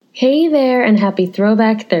Hey there, and happy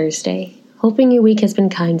Throwback Thursday. Hoping your week has been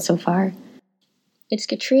kind so far. It's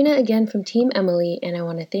Katrina again from Team Emily, and I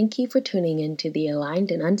want to thank you for tuning in to the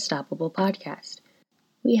Aligned and Unstoppable podcast.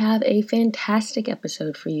 We have a fantastic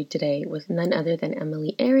episode for you today with none other than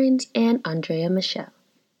Emily Aarons and Andrea Michelle.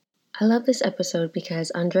 I love this episode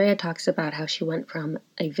because Andrea talks about how she went from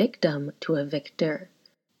a victim to a victor,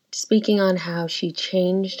 speaking on how she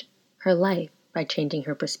changed her life by changing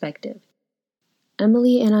her perspective.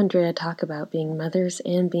 Emily and Andrea talk about being mothers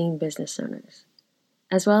and being business owners,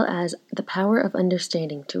 as well as the power of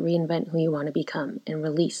understanding to reinvent who you want to become and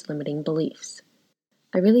release limiting beliefs.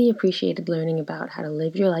 I really appreciated learning about how to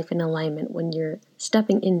live your life in alignment when you're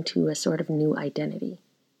stepping into a sort of new identity.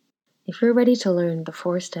 If you're ready to learn the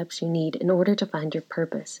 4 steps you need in order to find your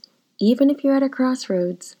purpose, even if you're at a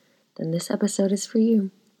crossroads, then this episode is for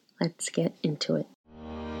you. Let's get into it.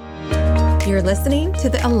 You're listening to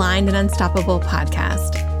the Aligned and Unstoppable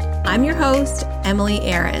podcast. I'm your host, Emily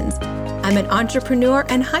Aarons. I'm an entrepreneur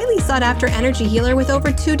and highly sought after energy healer with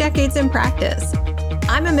over 2 decades in practice.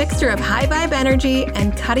 I'm a mixture of high vibe energy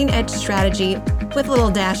and cutting edge strategy with a little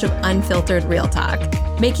dash of unfiltered real talk,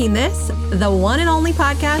 making this the one and only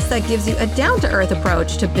podcast that gives you a down to earth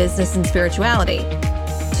approach to business and spirituality.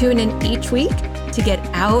 Tune in each week to get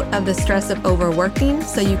out of the stress of overworking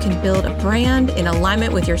so you can build a brand in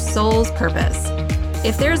alignment with your soul's purpose.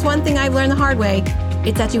 If there's one thing I've learned the hard way,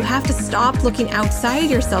 it's that you have to stop looking outside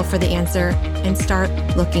yourself for the answer and start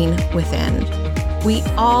looking within. We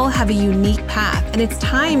all have a unique path, and it's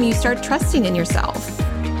time you start trusting in yourself.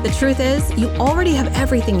 The truth is, you already have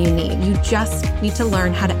everything you need. You just need to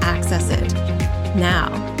learn how to access it. Now,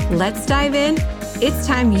 let's dive in. It's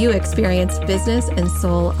time you experience business and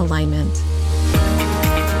soul alignment.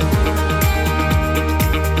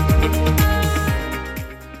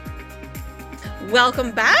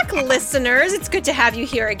 Welcome back, listeners. It's good to have you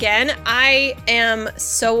here again. I am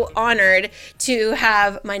so honored to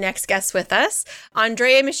have my next guest with us.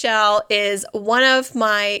 Andrea Michelle is one of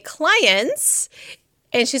my clients,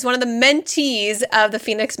 and she's one of the mentees of the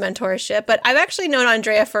Phoenix Mentorship. But I've actually known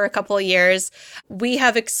Andrea for a couple of years. We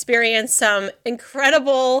have experienced some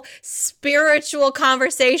incredible spiritual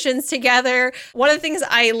conversations together. One of the things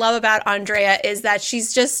I love about Andrea is that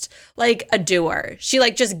she's just like a doer. She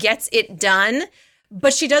just gets it done.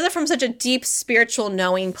 But she does it from such a deep spiritual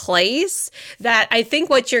knowing place that I think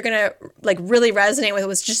what you're going to really resonate with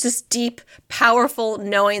was just this deep, powerful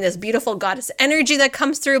knowing, this beautiful goddess energy that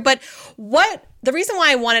comes through. But the reason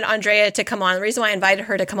why I wanted Andrea to come on, the reason why I invited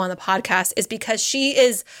her to come on the podcast is because she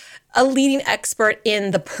is a leading expert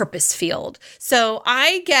in the purpose field. So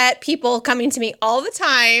I get people coming to me all the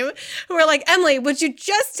time who are like, Emily, would you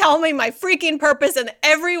just tell me my freaking purpose and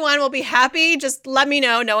everyone will be happy? Just let me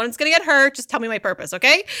know. No one's going to get hurt. Just tell me my purpose,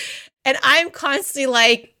 okay? And I'm constantly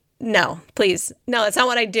like, no, please. No, that's not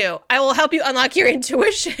what I do. I will help you unlock your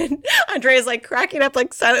intuition. Andrea's cracking up,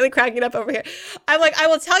 silently cracking up over here. I'm like, I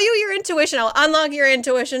will tell you your intuition. I'll unlock your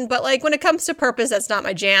intuition. But when it comes to purpose, that's not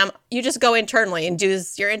my jam. You just go internally and do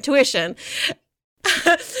your intuition.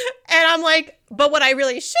 And I'm like, but what I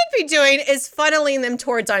really should be doing is funneling them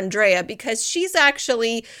towards Andrea because she's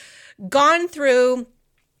actually gone through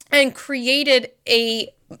and created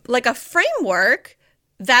a framework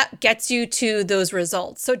that gets you to those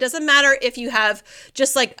results. So it doesn't matter if you have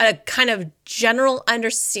just a kind of general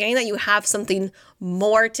understanding that you have something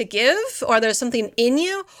more to give or there's something in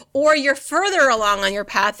you, or you're further along on your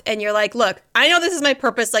path and you're like, look, I know this is my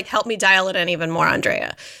purpose. Help me dial it in even more,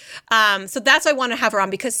 Andrea. So that's why I want to have her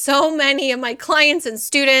on because so many of my clients and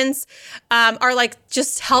students are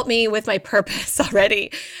just help me with my purpose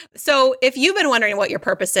already. So if you've been wondering what your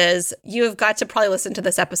purpose is, you've got to probably listen to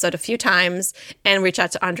this episode a few times and reach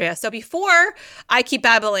out to Andrea. So before I keep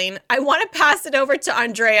babbling, I want to pass it over to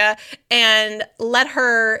Andrea and let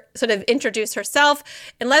her sort of introduce herself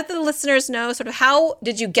and let the listeners know sort of how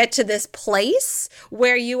did you get to this place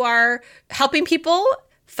where you are helping people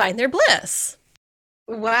find their bliss.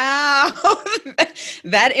 Wow.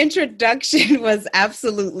 That introduction was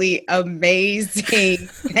absolutely amazing.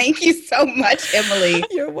 Thank you so much, Emily.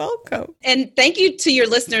 You're welcome. And thank you to your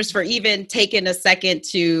listeners for even taking a second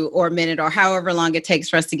or a minute or however long it takes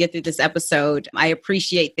for us to get through this episode. I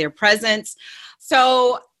appreciate their presence.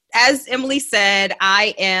 So as Emily said,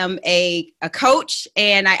 I am a coach,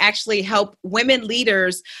 and I actually help women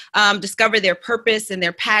leaders discover their purpose and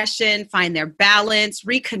their passion, find their balance,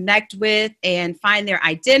 reconnect with, and find their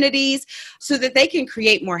identities so that they can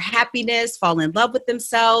create more happiness, fall in love with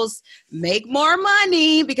themselves, make more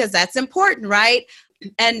money, because that's important, right?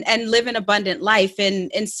 And live an abundant life.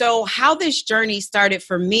 And so how this journey started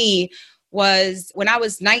for me was when I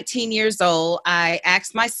was 19 years old, I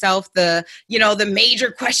asked myself the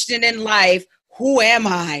major question in life, who am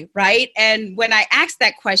I, right? And when I asked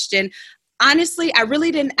that question, honestly, I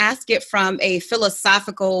really didn't ask it from a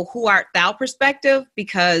philosophical who art thou perspective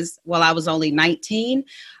because, well, I was only 19,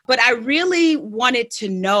 but I really wanted to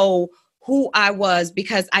know who I was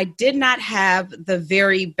because I did not have the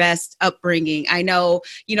very best upbringing. I know,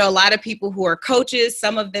 a lot of people who are coaches,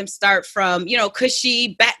 some of them start from,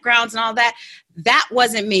 cushy backgrounds and all that. That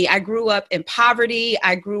wasn't me. I grew up in poverty.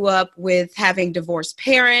 I grew up with having divorced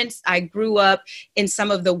parents. I grew up in some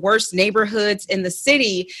of the worst neighborhoods in the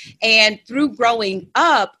city. And through growing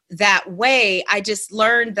up that way, I just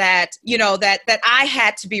learned that, that I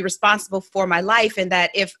had to be responsible for my life, and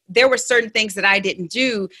that if there were certain things that I didn't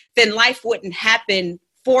do, then life wouldn't happen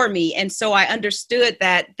for me. And so I understood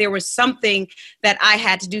that there was something that I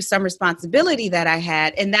had to do, some responsibility that I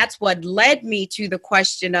had. And that's what led me to the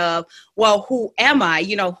question of, well, who am I?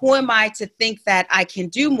 Who am I to think that I can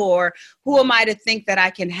do more? Who am I to think that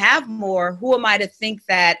I can have more? Who am I to think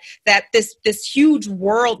that this huge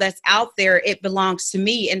world that's out there, it belongs to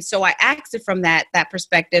me? And so I acted from that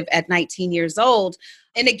perspective at 19 years old.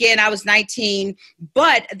 And again, I was 19,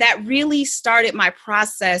 but that really started my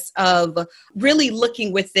process of really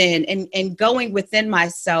looking within and going within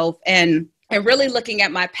myself and really looking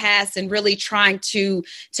at my past and really trying to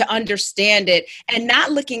understand it, and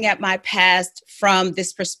not looking at my past from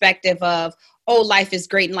this perspective of, oh, life is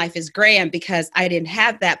great and life is grand, because I didn't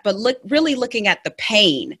have that, but really looking at the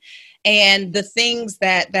pain and the things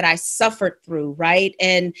that I suffered through, right?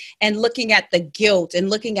 And looking at the guilt and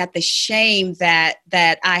looking at the shame that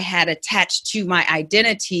I had attached to my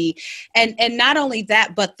identity. And not only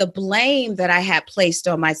that, but the blame that I had placed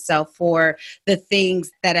on myself for the things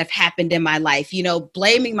that have happened in my life,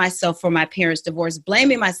 blaming myself for my parents' divorce,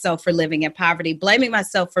 blaming myself for living in poverty, blaming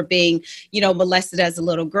myself for being, molested as a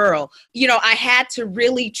little girl. I had to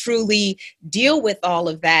really, truly deal with all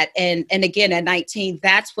of that. And again, at 19,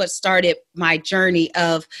 that's what started my journey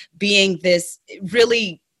of being this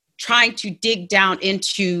really trying to dig down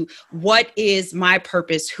into what is my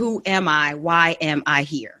purpose? Who am I? Why am I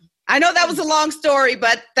here? I know that was a long story,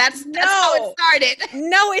 but that's how it started.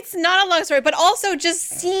 No, it's not a long story, but also just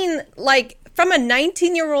seeing from a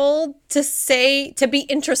 19-year-old to be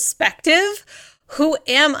introspective. Who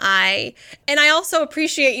am I? And I also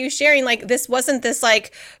appreciate you sharing, this wasn't this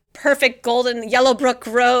perfect golden Yellowbrook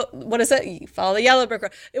road. What is it? You follow the Yellowbrook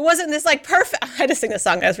road. It wasn't this perfect. I had to sing this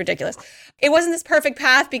song. That was ridiculous. It wasn't this perfect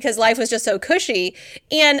path because life was just so cushy.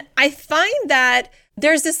 And I find that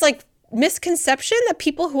there's this misconception that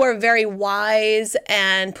people who are very wise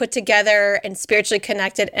and put together and spiritually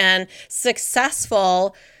connected and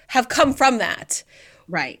successful have come from that.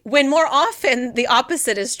 Right. When more often the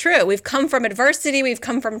opposite is true. We've come from adversity. We've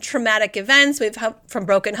come from traumatic events. We've come from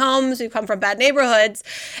broken homes. We've come from bad neighborhoods.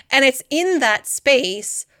 And it's in that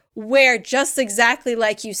space where, just exactly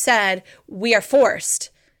like you said, we are forced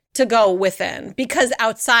to go within because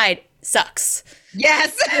outside sucks.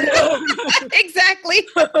 Yes, exactly.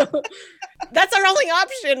 That's our only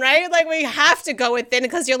option, right? We have to go within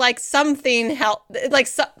because you're something help,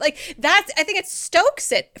 that. I think it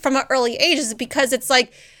stokes it from an early age, is because it's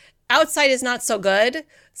outside is not so good.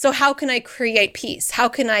 So how can I create peace? How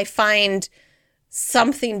can I find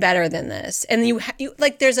something better than this? And you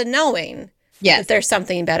there's a knowing. Yes. That there's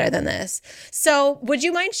something better than this. So would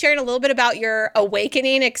you mind sharing a little bit about your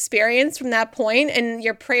awakening experience from that point and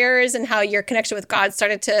your prayers and how your connection with God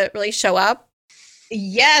started to really show up?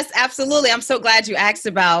 Yes, absolutely. I'm so glad you asked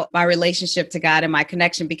about my relationship to God and my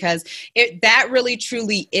connection, because that really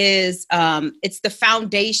truly is, it's the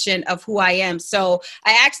foundation of who I am. So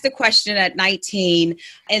I asked the question at 19.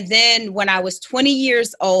 And then when I was 20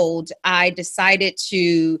 years old, I decided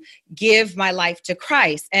to give my life to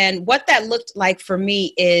Christ. And what that looked like for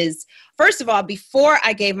me is, first of all, before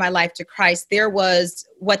I gave my life to Christ, there was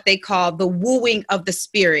what they call the wooing of the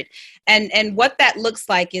Spirit. And what that looks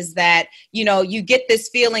like is that, you get this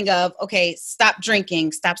feeling of, okay, stop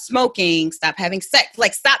drinking, stop smoking, stop having sex,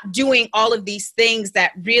 stop doing all of these things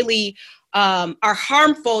that really are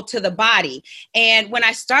harmful to the body. And when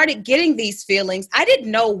I started getting these feelings, I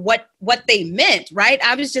didn't know what they meant, right?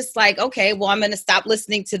 I was just okay, well, I'm going to stop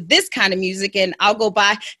listening to this kind of music and I'll go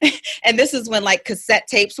buy, and this is when cassette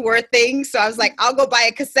tapes were a thing. So I was I'll go buy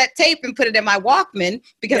a cassette tape and put it in my Walkman,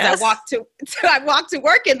 because I walked to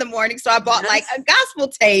work in the morning. So I bought a gospel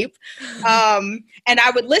tape, and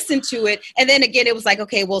I would listen to it. And then again, it was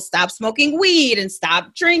okay, well, stop smoking weed and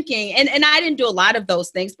stop drinking. And I didn't do a lot of those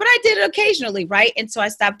things, but I did it occasionally, right? And so I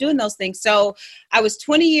stopped doing those things. So I was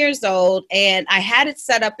 20 years old, and I had it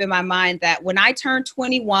set up in my mind that when I turn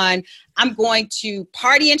 21, I'm going to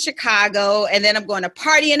party in Chicago, and then I'm going to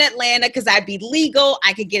party in Atlanta because I'd be legal.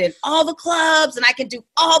 I could get in all the clubs, and I could do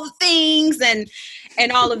all the things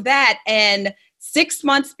and all of that. And 6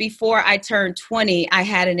 months before I turned 20, I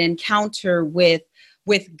had an encounter with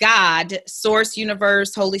God, Source,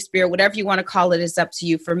 Universe, Holy Spirit, whatever you want to call it is up to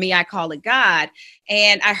you. For me, I call it God.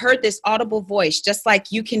 And I heard this audible voice, just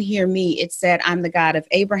like you can hear me. It said, I'm the God of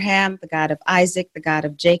Abraham, the God of Isaac, the God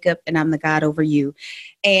of Jacob, and I'm the God over you.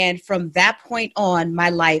 And from that point on, my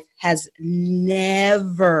life has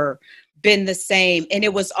never been the same. And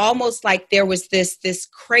it was almost like there was this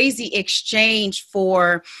crazy exchange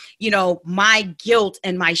for, my guilt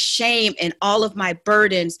and my shame and all of my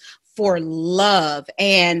burdens for love.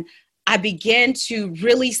 And I began to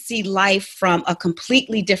really see life from a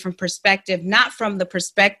completely different perspective, not from the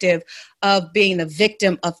perspective of being a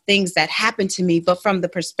victim of things that happened to me, but from the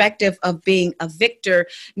perspective of being a victor,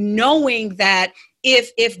 knowing that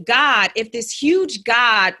if this huge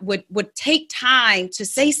God would take time to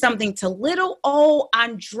say something to little old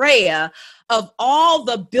Andrea of all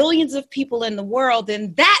the billions of people in the world,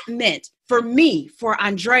 then that meant for me, for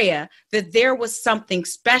Andrea, that there was something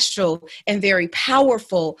special and very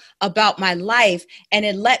powerful about my life. And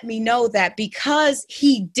it let me know that because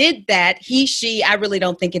he did that, he, she, I really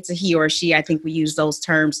don't think it's a he or a she. I think we use those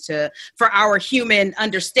terms for our human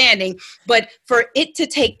understanding. But for it to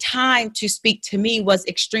take time to speak to me was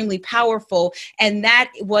extremely powerful. And that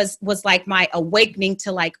was like my awakening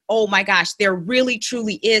to like, oh my gosh, there really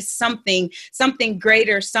truly is something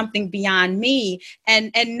greater, something beyond me.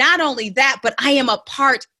 And not only that, but I am a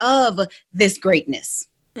part of this greatness.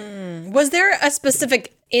 Was there a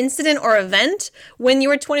specific incident or event when you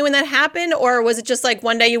were 20 when that happened? Or was it just like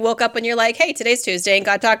one day you woke up and you're like, hey, today's Tuesday and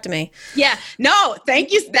God talked to me? Yeah, no,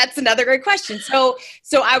 thank you. That's another great question. So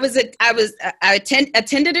I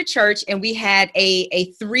attended a church, and we had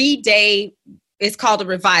a 3-day, it's called a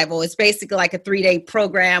revival. It's basically like a 3-day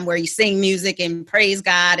program where you sing music and praise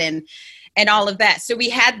God and all of that. So we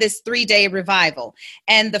had this 3-day revival.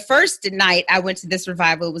 And the first night I went to this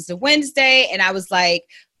revival, it was a Wednesday. And I was like,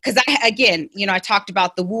 because I talked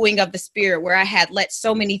about the wooing of the spirit, where I had let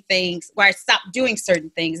so many things, where I stopped doing certain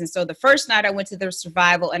things. And so the first night I went to this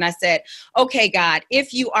revival and I said, okay, God,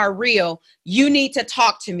 if you are real, you need to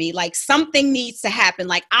talk to me. Like something needs to happen.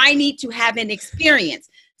 Like I need to have an experience.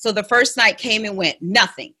 So the first night came and went,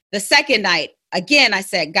 nothing. The second night, again, I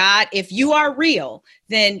said, God, if you are real,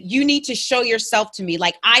 then you need to show yourself to me.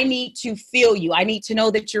 Like I need to feel you. I need to know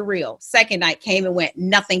that you're real. Second night came and went,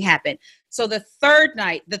 nothing happened. So the third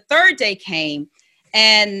day came,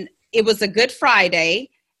 and it was a Good Friday.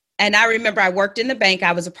 And I remember I worked in the bank.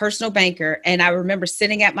 I was a personal banker. And I remember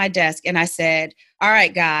sitting at my desk and I said, all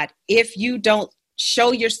right, God, if you don't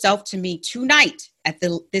show yourself to me tonight at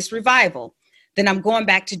this revival, then I'm going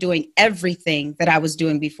back to doing everything that I was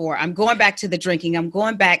doing before. I'm going back to the drinking. I'm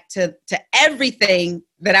going back to everything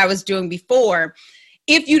that I was doing before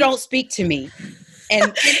if you don't speak to me.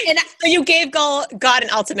 And so you gave God an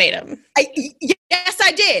ultimatum. Yes,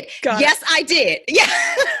 I did. Yes, I did. Yeah.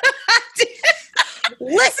 I did.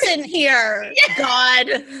 Listen here, yeah.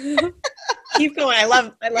 God. Keep going. I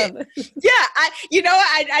love it. Yeah.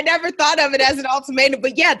 I never thought of it as an ultimatum,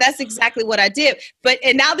 but yeah, that's exactly what I did.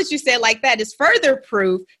 And now that you say it like that, is further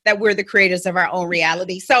proof that we're the creators of our own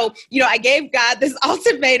reality. So, I gave God this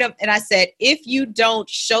ultimatum and I said, if you don't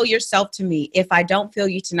show yourself to me, if I don't feel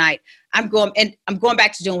you tonight, I'm going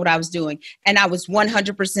back to doing what I was doing. And I was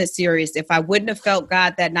 100% serious. If I wouldn't have felt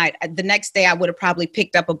God that night, the next day I would have probably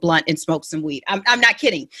picked up a blunt and smoked some weed. I'm not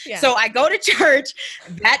kidding. Yeah. So I go to church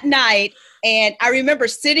that night, and I remember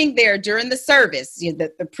sitting there during the service.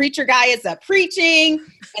 The preacher guy is up preaching,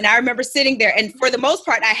 and I remember sitting there. And for the most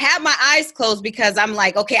part, I had my eyes closed because I'm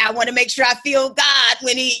like, okay, I want to make sure I feel God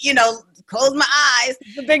when he, close my eyes.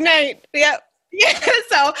 It's a big night. Yep. Yeah,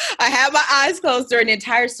 so I had my eyes closed during the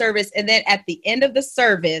entire service. And then at the end of the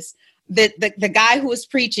service, the guy who was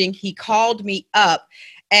preaching, he called me up.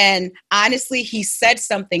 And honestly, he said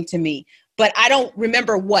something to me. But I don't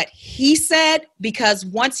remember what he said, because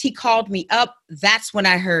once he called me up, that's when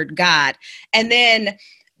I heard God. And then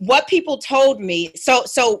what people told me,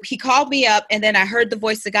 so he called me up, and then I heard the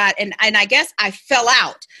voice of God. And I guess I fell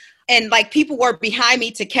out. And like people were behind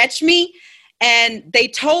me to catch me. And they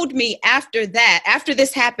told me after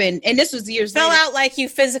this happened, and this was years later. Fell out like you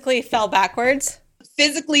physically fell backwards?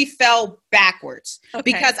 Physically fell backwards. Okay.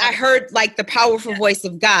 Because I heard like the powerful voice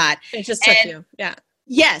of God. It just took you. Yeah.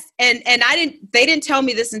 Yes. And they didn't tell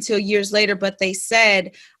me this until years later, but they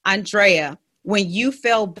said, Andrea, when you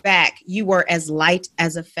fell back, you were as light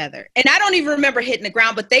as a feather. And I don't even remember hitting the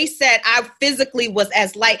ground, but they said I physically was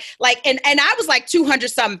as light, and I was like 200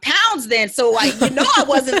 something pounds then. So I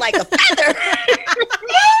wasn't like a feather.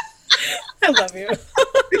 I love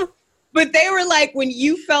you. But they were like, when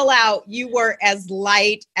you fell out, you were as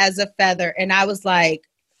light as a feather. And I was like,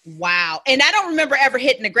 wow. And I don't remember ever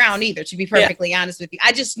hitting the ground either, to be perfectly honest with you.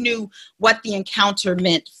 I just knew what the encounter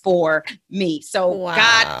meant for me. So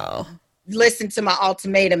God listened to my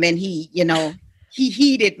ultimatum, and he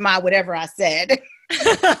heeded my whatever I said.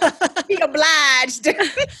 He obliged.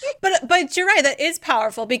 But you're right. That is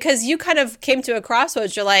powerful, because you kind of came to a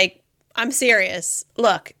crossroads. You're like, I'm serious.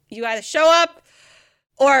 Look, you either show up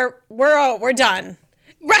or we're done.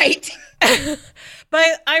 Right.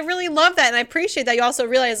 But I really love that. And I appreciate that you also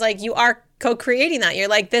realize, like, you are co-creating that. You're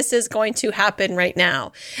like, this is going to happen right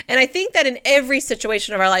now. And I think that in every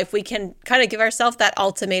situation of our life, we can kind of give ourselves that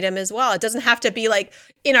ultimatum as well. It doesn't have to be like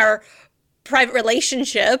in our private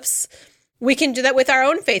relationships. We can do that with our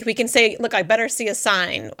own faith. We can say, look, I better see a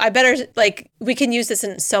sign. We can use this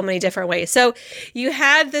in so many different ways. So you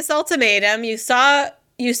had this ultimatum, you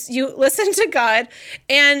listened to God,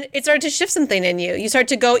 and it started to shift something in you. You start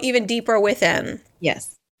to go even deeper within.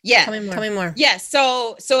 Yes. Yeah. Tell me more. Yes.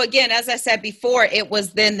 So again, as I said before, it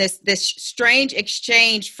was then this strange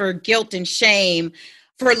exchange for guilt and shame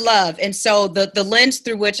for love. And so the lens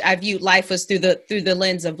through which I viewed life was through the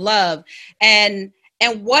lens of love. And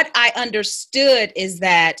what I understood is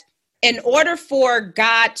that in order for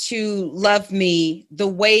God to love me the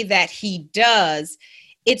way that he does,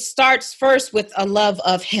 it starts first with a love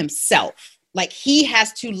of himself. Like, he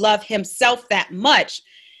has to love himself that much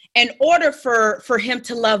in order for him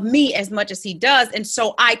to love me as much as he does. And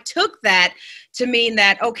so I took that to mean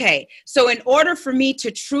that, okay, so in order for me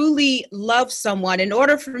to truly love someone, in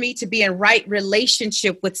order for me to be in right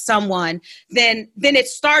relationship with someone, then it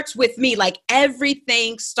starts with me. Like,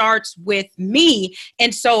 everything starts with me.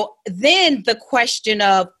 And so then the question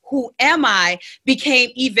of who am I became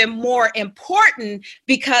even more important,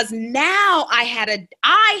 because now I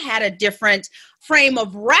had a different frame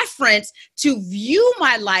of reference to view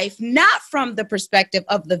my life, not from the perspective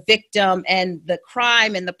of the victim and the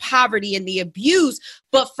crime and the poverty and the abuse,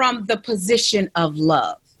 but from the position of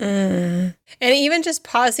love. And even just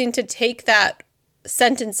pausing to take that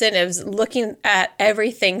sentence in, of looking at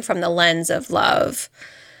everything from the lens of love.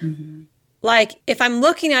 Mm-hmm. Like, if I'm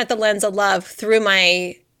looking at the lens of love through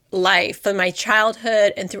my life, from my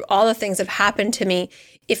childhood, and through all the things that have happened to me,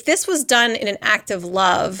 if this was done in an act of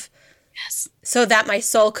love, yes, so that my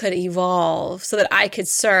soul could evolve, so that I could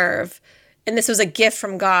serve, and this was a gift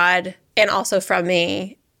from God and also from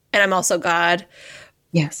me, and I'm also God.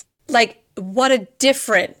 Yes. Like, what a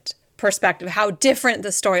different perspective, how different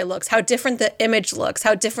the story looks, how different the image looks,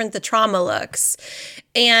 how different the trauma looks.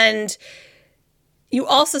 And you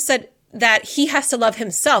also said that he has to love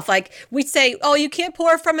himself. Like, we'd say, oh, you can't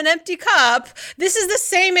pour from an empty cup. This is the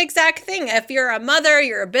same exact thing. If you're a mother,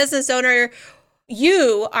 you're a business owner,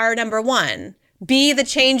 you are number one. Be the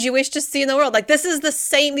change you wish to see in the world. Like, this is the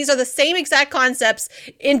same. These are the same exact concepts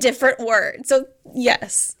in different words. So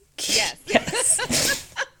yes. Yes.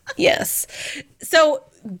 Yes. So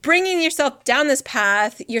bringing yourself down this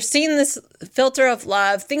path, you're seeing this filter of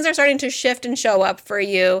love. Things are starting to shift and show up for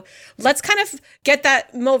you. Let's kind of get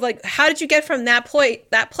that move. Like, how did you get from that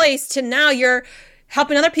place to now you're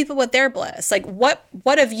helping other people with their bliss? Like, what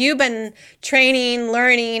have you been training,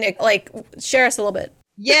 learning? Like, share us a little bit.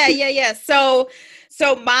 Yeah.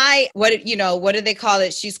 So my, what do they call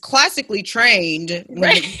it? She's classically trained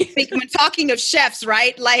when talking of chefs,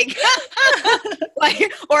 right? Like,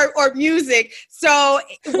 or music. So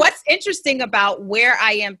what's interesting about where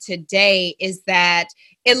I am today is that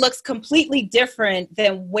it looks completely different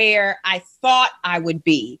than where I thought I would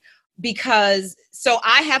be. Because so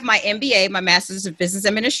I have my MBA, my Master's of Business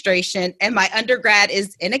Administration, and my undergrad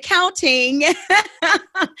is in accounting.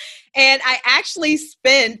 And I actually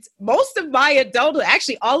spent most of my adulthood,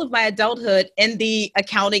 actually all of my adulthood, in the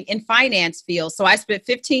accounting and finance field. So I spent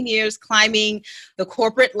 15 years climbing the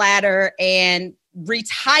corporate ladder and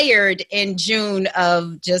retired in June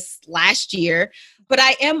of just last year. But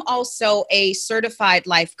I am also a certified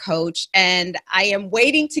life coach, and I am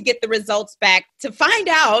waiting to get the results back to find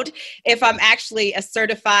out if I'm actually a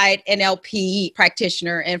certified NLP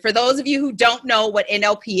practitioner. And for those of you who don't know what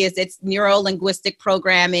NLP is, it's neuro-linguistic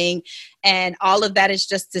programming. And all of that is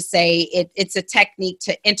just to say it's a technique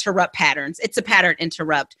to interrupt patterns. It's a pattern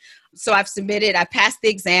interrupt. So I passed the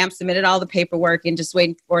exam, submitted all the paperwork, and just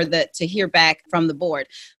waiting for to hear back from the board.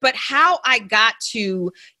 But how I got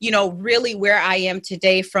to, really where I am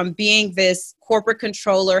today, from being this corporate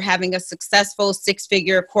controller, having a successful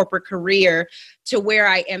 6-figure corporate career, to where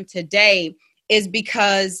I am today, is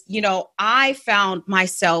because, I found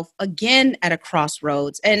myself again at a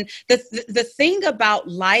crossroads. And the thing about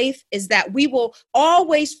life is that we will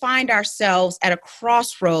always find ourselves at a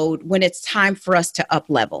crossroad when it's time for us to up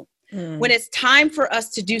level. When it's time for us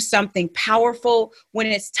to do something powerful, when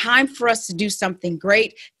it's time for us to do something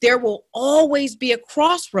great, there will always be a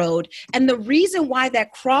crossroad. And the reason why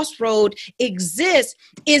that crossroad exists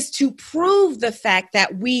is to prove the fact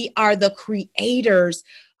that we are the creators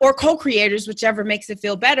or co-creators, whichever makes it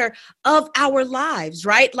feel better, of our lives,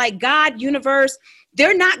 right? Like God, universe,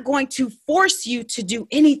 they're not going to force you to do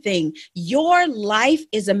anything. Your life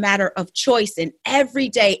is a matter of choice. And every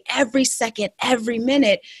day, every second, every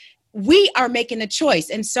minute, we are making a choice.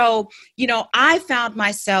 And so, I found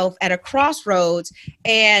myself at a crossroads,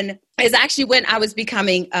 and it's actually when I was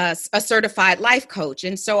becoming a certified life coach.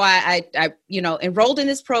 And so I enrolled in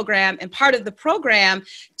this program, and part of the program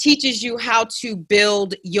teaches you how to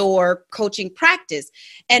build your coaching practice.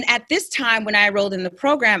 And at this time, when I enrolled in the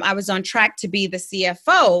program, I was on track to be the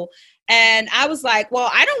CFO. And I was like, well,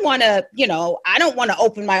 I don't want to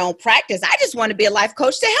open my own practice. I just want to be a life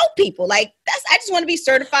coach to help people. I just want to be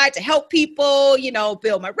certified to help people,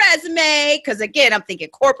 build my resume. Because again, I'm thinking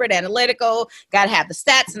corporate, analytical, got to have the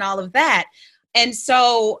stats and all of that. And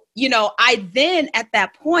so, I then at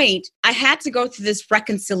that point, I had to go through this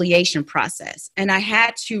reconciliation process, and I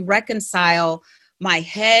had to reconcile my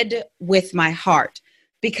head with my heart,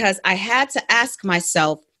 because I had to ask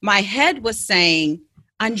myself, my head was saying,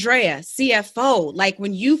 Andrea, CFO, like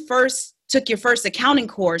when you first took your first accounting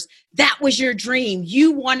course, that was your dream.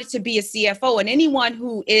 You wanted to be a CFO. And anyone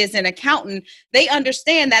who is an accountant, they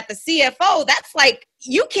understand that the CFO, that's like,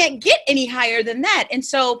 you can't get any higher than that. And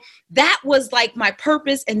so that was like my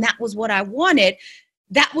purpose, and that was what I wanted.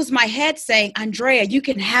 That was my head saying, Andrea, you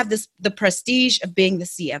can have the prestige of being the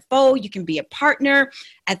CFO. You can be a partner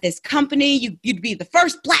at this company. You'd be the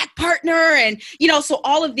first Black partner. And, so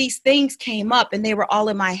all of these things came up, and they were all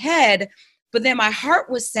in my head. But then my heart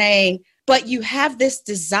was saying, but you have this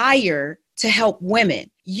desire to help women.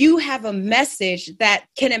 You have a message that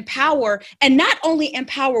can empower, and not only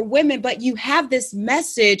empower women, but you have this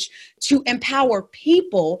message to empower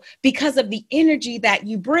people because of the energy that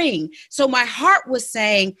you bring. So my heart was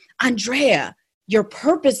saying, Andrea, your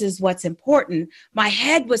purpose is what's important. My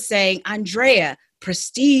head was saying, Andrea,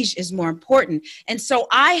 prestige is more important. And so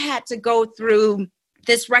I had to go through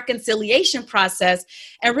this reconciliation process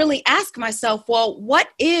and really ask myself, well, what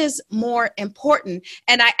is more important?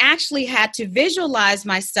 And I actually had to visualize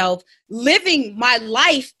myself living my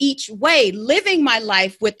life each way, living my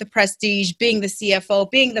life with the prestige, being the CFO,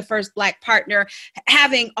 being the first Black partner,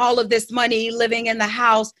 having all of this money, living in the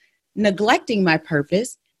house, neglecting my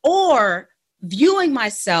purpose, or viewing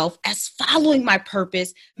myself as following my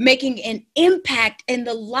purpose, making an impact in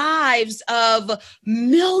the lives of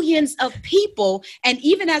millions of people. And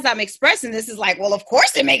even as I'm expressing this, is like, well, of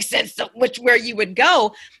course it makes sense where you would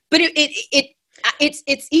go. But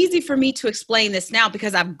it's easy for me to explain this now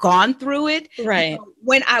because I've gone through it. Right.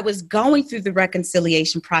 When I was going through the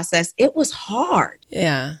reconciliation process, it was hard.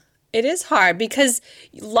 Yeah. It is hard because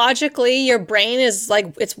logically your brain is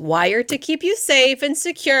like, it's wired to keep you safe and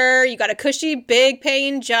secure. You got a cushy, big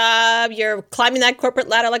paying job. You're climbing that corporate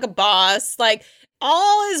ladder like a boss. Like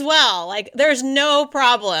all is well. Like there's no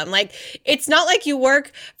problem. Like it's not like you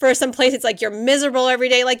work for some place. It's like you're miserable every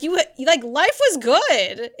day. Like like life was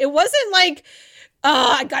good. It wasn't like,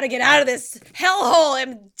 oh, I got to get out of this hellhole.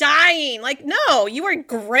 I'm dying. Like, no, you were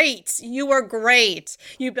great. You were great.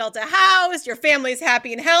 You built a house. Your family's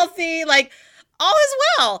happy and healthy. Like, all is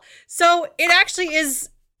well. So it actually is,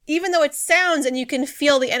 even though it sounds, and you can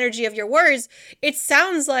feel the energy of your words, it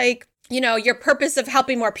sounds like, your purpose of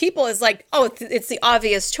helping more people is like, oh, it's the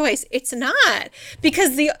obvious choice. It's not,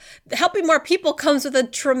 because the helping more people comes with a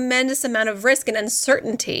tremendous amount of risk and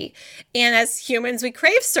uncertainty. And as humans, we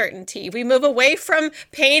crave certainty. We move away from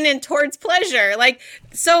pain and towards pleasure.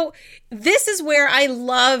 So this is where I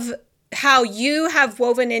love how you have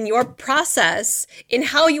woven in your process in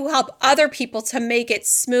how you help other people to make it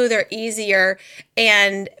smoother, easier,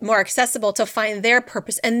 and more accessible to find their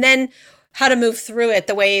purpose. And then how to move through it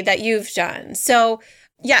the way that you've done. So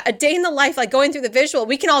yeah, a day in the life, like going through the visual,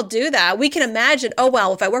 we can all do that. We can imagine, oh,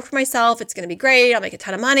 well, if I work for myself, it's going to be great. I'll make a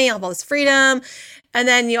ton of money. I'll have all this freedom. And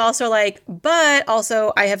then you also are like, but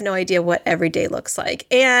also I have no idea what every day looks like.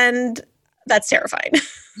 And that's terrifying.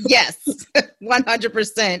 Yes,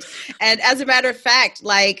 100%. And as a matter of fact,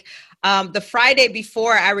 like the Friday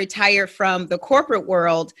before I retired from the corporate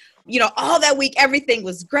world, all that week, everything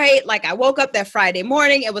was great. Like I woke up that Friday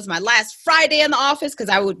morning. It was my last Friday in the office because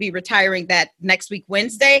I would be retiring that next week,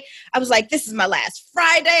 Wednesday. I was like, this is my last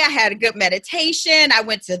Friday. I had a good meditation. I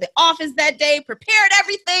went to the office that day, prepared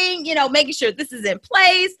everything, making sure this is in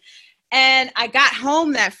place. And I got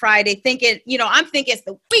home that Friday thinking, I'm thinking it's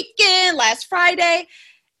the weekend, last Friday.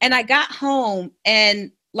 And I got home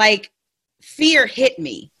and like fear hit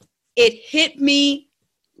me. It hit me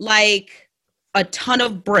like a ton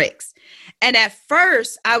of bricks. And at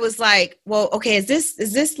first I was like, well, okay, is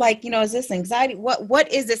this like, is this anxiety?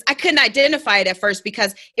 What is this? I couldn't identify it at first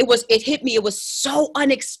because it hit me. It was so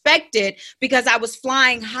unexpected because I was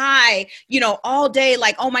flying high, all day.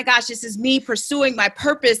 Like, oh my gosh, this is me pursuing my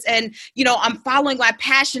purpose. And, I'm following my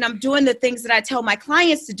passion. I'm doing the things that I tell my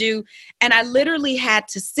clients to do. And I literally had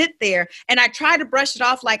to sit there and I tried to brush it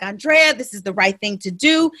off like, Andrea, this is the right thing to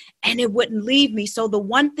do. And it wouldn't leave me. So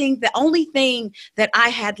the only thing that I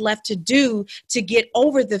had left to do to get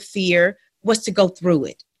over the fear was to go through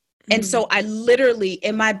it. Mm-hmm. And so I literally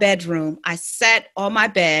in my bedroom, I sat on my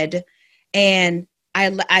bed and I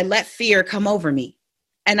let fear come over me.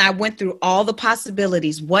 And I went through all the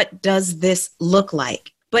possibilities. What does this look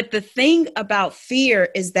like? But the thing about fear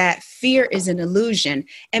is that fear is an illusion.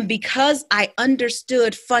 And because I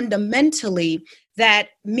understood fundamentally that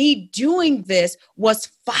me doing this was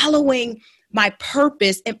following my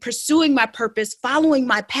purpose and pursuing my purpose, following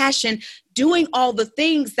my passion, doing all the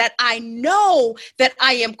things that I know that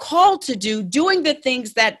I am called to do, doing the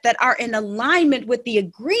things that are in alignment with the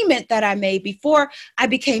agreement that I made before I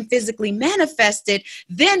became physically manifested.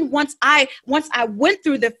 Then once I went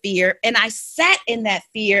through the fear and I sat in that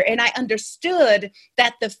fear and I understood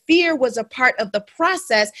that the fear was a part of the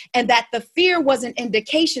process and that the fear was an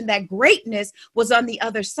indication that greatness was on the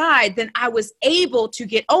other side, then I was able to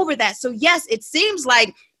get over that. So yes, it seems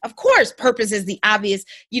like, of course, purpose is the obvious,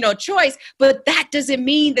 choice, but that doesn't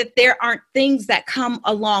mean that there aren't things that come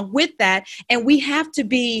along with that. And we have to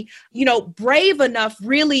be, brave enough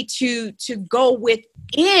really to go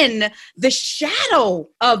within the shadow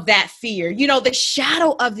of that fear, the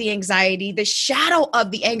shadow of the anxiety, the shadow of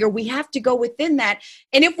the anger. We have to go within that.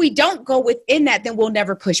 And if we don't go within that, then we'll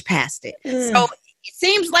never push past it. So it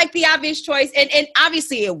seems like the obvious choice. And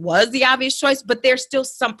obviously it was the obvious choice, but there's still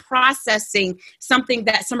some processing, some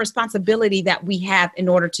responsibility that we have in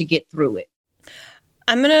order to get through it.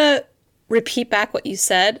 I'm going to repeat back what you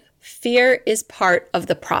said. Fear is part of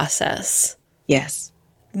the process. Yes.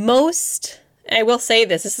 I will say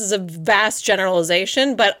this is a vast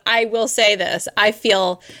generalization, but I will say this. I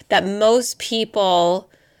feel that most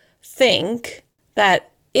people think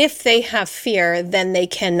that if they have fear, then they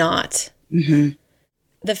cannot. Mm-hmm.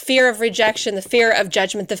 The fear of rejection, the fear of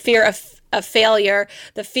judgment, the fear of failure,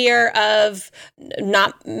 the fear of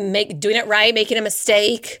not doing it right, making a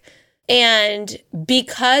mistake. And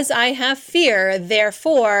because I have fear,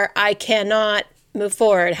 therefore I cannot move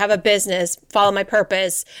forward, have a business, follow my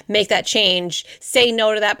purpose, make that change, say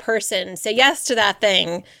no to that person, say yes to that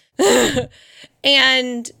thing.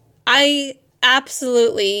 And I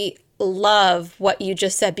absolutely love what you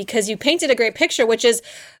just said because you painted a great picture, which is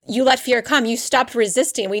you let fear come. You stopped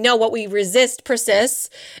resisting. We know what we resist persists.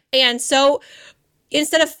 And so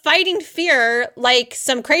instead of fighting fear like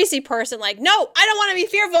some crazy person, like, no, I don't want to be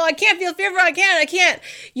fearful. I can't feel fearful. I can't.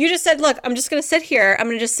 You just said, look, I'm just going to sit here. I'm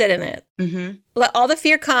going to just sit in it. Mm-hmm. Let all the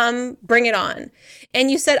fear come, bring it on. And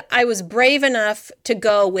you said, I was brave enough to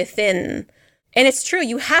go within. And it's true.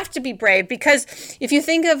 You have to be brave because if you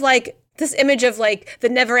think of like this image of like the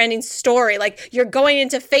never ending story, like you're going in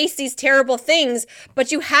to face these terrible things,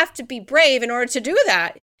 but you have to be brave in order to do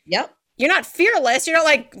that. Yep. You're not fearless. You're not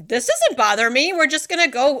like, this doesn't bother me. We're just going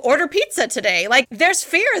to go order pizza today. Like there's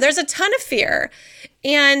fear. There's a ton of fear.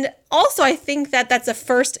 And also I think that that's a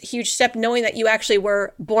first huge step, knowing that you actually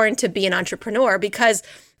were born to be an entrepreneur, because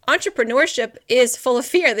entrepreneurship is full of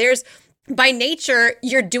fear. By nature,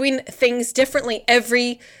 you're doing things differently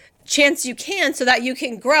every chance you can so that you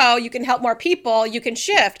can grow, you can help more people, you can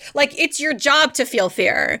shift. Like it's your job to feel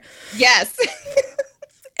fear. Yes.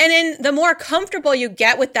 And then the more comfortable you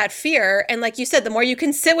get with that fear, and like you said, the more you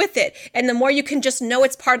can sit with it and the more you can just know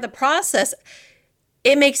it's part of the process,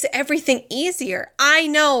 it makes everything easier. I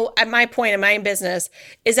know at my point in my business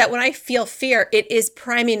is that when I feel fear, it is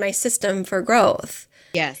priming my system for growth.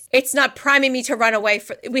 Yes. It's not priming me to run away.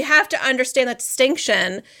 We have to understand that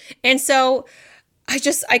distinction. And so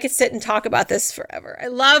I could sit and talk about this forever. I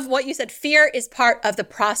love what you said. Fear is part of the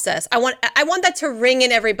process. I want that to ring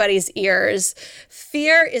in everybody's ears.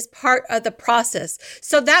 Fear is part of the process.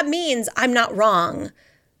 So that means I'm not wrong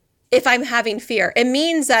if I'm having fear. It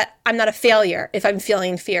means that I'm not a failure if I'm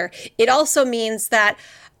feeling fear. It also means that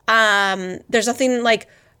there's nothing like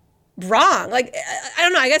wrong. Like, I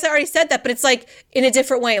don't know. I guess I already said that, but it's like in a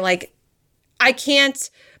different way. Like, I can't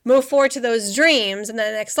move forward to those dreams and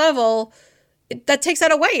then the next level. That takes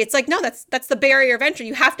that away. It's like, no, that's the barrier of entry.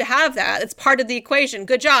 You have to have that. It's part of the equation.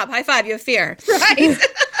 Good job. High five. You have fear. Right.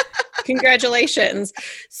 Congratulations.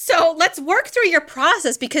 So let's work through your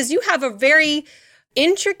process, because you have a very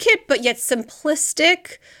intricate but yet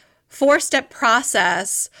simplistic 4-step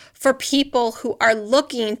process for people who are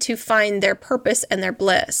looking to find their purpose and their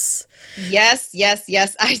bliss. Yes,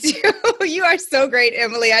 I do. You are so great,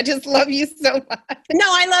 Emily. I just love you so much. No,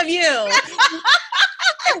 I love you.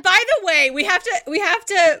 And by the way, we have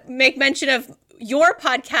to make mention of your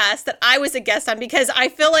podcast that I was a guest on, because I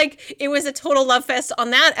feel like it was a total love fest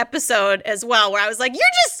on that episode as well, where I was like, you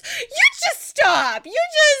just stop.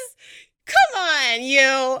 Come on,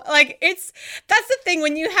 you. Like, that's the thing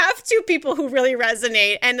when you have two people who really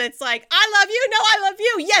resonate, and it's like, I love you. No, I love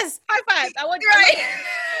you. Yes. High five. I want you. Right.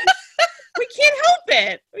 We can't help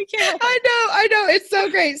it. I know. It's so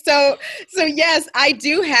great. So yes, I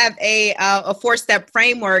do have a 4-step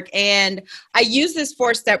framework, and I use this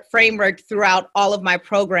 4-step framework throughout all of my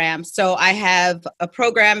programs. So I have a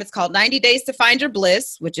program, it's called 90 Days to Find Your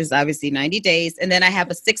Bliss, which is obviously 90 days. And then I have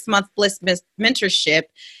a 6-month bliss mentorship,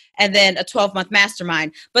 and then a 12-month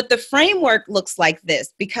mastermind. But the framework looks like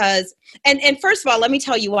this because, and first of all, let me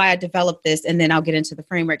tell you why I developed this, and then I'll get into the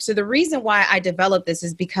framework. So the reason why I developed this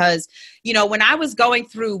is because, when I was going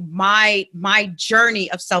through my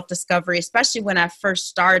journey of self-discovery, especially when I first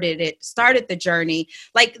started the journey,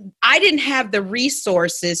 like, I didn't have the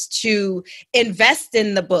resources to invest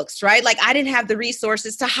in the books, right? Like, I didn't have the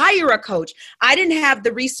resources to hire a coach. I didn't have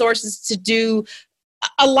the resources to do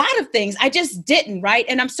a lot of things. I just didn't, right?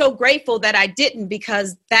 And I'm so grateful that I didn't,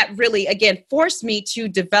 because that really, again, forced me to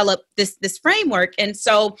develop this framework. And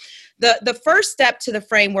so the first step to the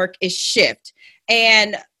framework is shift.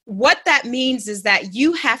 And what that means is that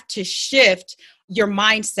you have to shift your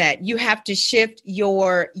mindset. You have to shift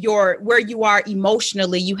your where you are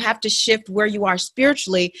emotionally. You have to shift where you are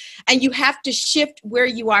spiritually, and you have to shift where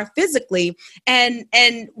you are physically. And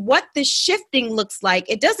what this shifting looks like,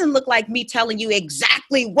 it doesn't look like me telling you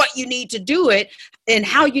exactly what you need to do it and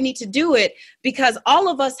how you need to do it, because all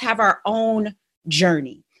of us have our own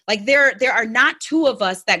journey. Like, there are not two of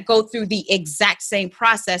us that go through the exact same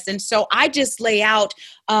process. And so I just lay out,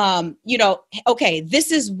 okay,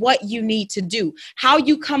 this is what you need to do. How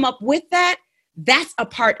you come up with that, that's a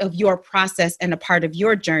part of your process and a part of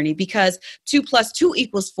your journey, because 2 + 2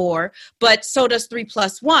 = 4, but so does 3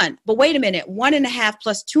 + 1. But wait a minute, 1.5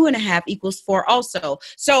 + 2.5 = 4 also.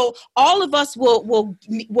 So all of us will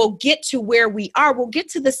get to where we are. We'll get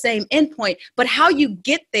to the same endpoint, but how you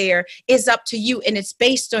get there is up to you, and it's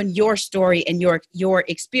based on your story and your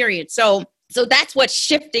experience. So that's what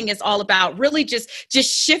shifting is all about. Really just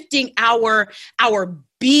shifting our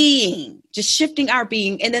being, just shifting our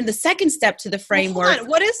being. And then the second step to the framework.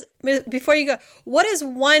 Well, before you go, what is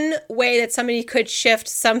one way that somebody could shift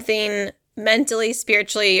something mentally,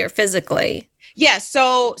 spiritually, or physically? Yeah.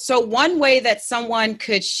 So one way that someone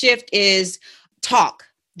could shift is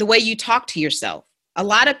the way you talk to yourself. A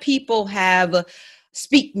lot of people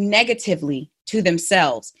speak negatively to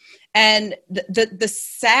themselves. And the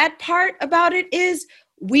sad part about it is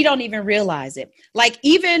we don't even realize it. Like,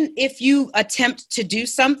 even if you attempt to do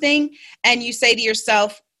something and you say to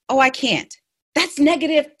yourself, oh, I can't, that's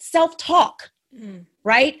negative self-talk,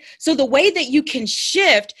 right? So the way that you can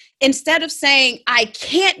shift, instead of saying, I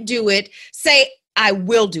can't do it, say, I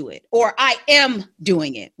will do it, or I am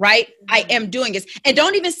doing it, right? I am doing it. And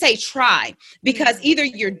don't even say try, because either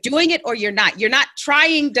you're doing it or you're not. You're not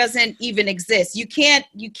trying, doesn't even exist. You can't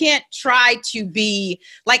try to be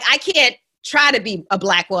like, I can't try to be a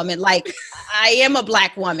Black woman. Like, I am a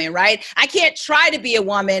Black woman, right? I can't try to be a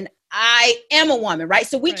woman. I am a woman, right?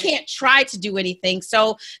 So we can't try to do anything.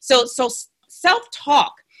 So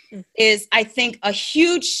self-talk is, I think, a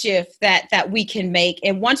huge shift that we can make.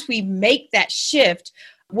 And once we make that shift,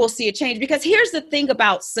 we'll see a change. Because here's the thing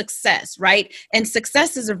about success, right? And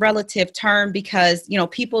success is a relative term, because,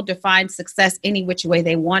 people define success any which way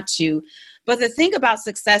they want to. But the thing about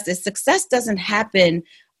success is success doesn't happen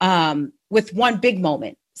with one big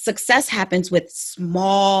moment. Success happens with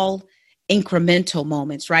small incremental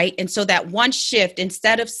moments, right? And so that one shift,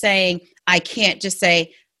 instead of saying, I can't, just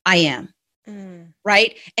say, I am.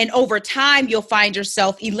 Right? And over time, you'll find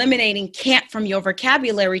yourself eliminating can't from your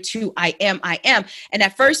vocabulary to I am. And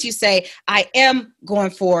at first you say, I am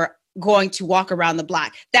going to walk around the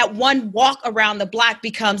block. That one walk around the block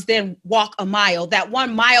becomes then walk a mile. That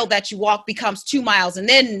 1 mile that you walk becomes 2 miles. And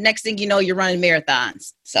then next thing you know, you're running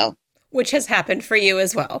marathons. So, which has happened for you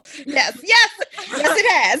as well. Yes,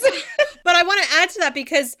 it has. But I want to add to that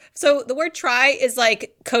because, so the word try is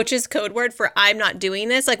like coach's code word for I'm not doing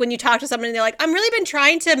this. Like when you talk to someone and they're like, I'm really been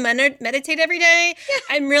trying to meditate every day. Yeah.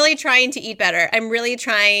 I'm really trying to eat better. I'm really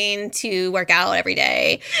trying to work out every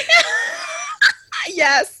day.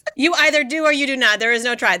 Yes. You either do or you do not. There is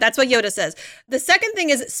no try. That's what Yoda says. The second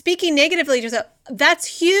thing is speaking negatively to yourself. That's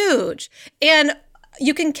huge. And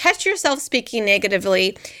you can catch yourself speaking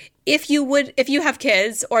negatively if you have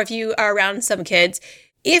kids or if you are around some kids.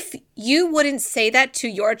 If you wouldn't say that to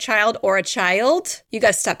your child or a child, you got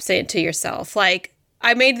to stop saying it to yourself. Like,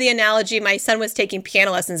 I made the analogy, my son was taking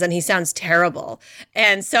piano lessons and he sounds terrible.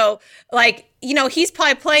 And so, like, you know, he's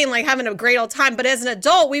probably playing, like, having a great old time. But as an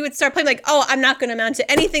adult, we would start playing like, oh, I'm not going to amount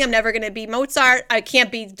to anything. I'm never going to be Mozart. I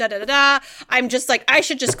can't be da-da-da-da. I'm just like, I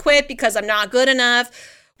should just quit because I'm not good enough.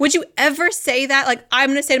 Would you ever say that? Like, I'm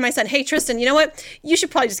going to say to my son, hey, Tristan, you know what? You should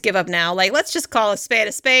probably just give up now. Like, let's just call a spade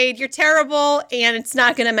a spade. You're terrible, and it's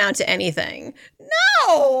not going to amount to anything.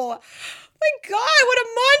 No! My God, what a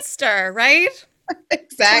monster, right?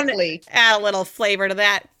 Exactly. Add a little flavor to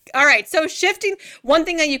that. All right, so shifting, one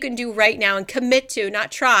thing that you can do right now and commit to,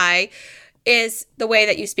 not try, is the way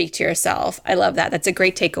that you speak to yourself. I love that. That's a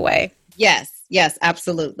great takeaway. Yes,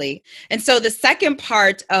 absolutely. And so the second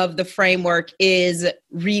part of the framework is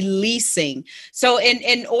releasing. So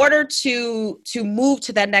in order to move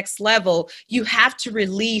to that next level, you have to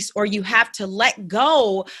release or you have to let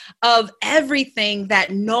go of everything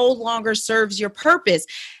that no longer serves your purpose.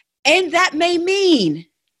 And that may mean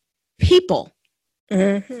people.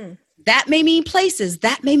 Mm-hmm. That may mean places.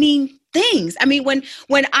 That may mean things. I mean,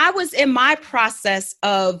 when I was in my process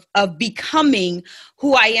of becoming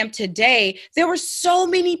who I am today, there were so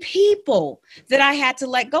many people that I had to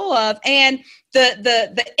let go of. And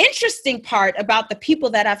the interesting part about the people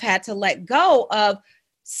that I've had to let go of,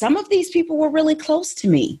 some of these people were really close to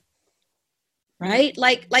me, right?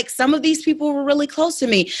 Like some of these people were really close to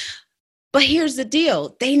me. But here's the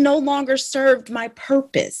deal. They no longer served my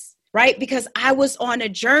purpose. Right? Because I was on a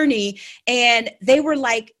journey and they were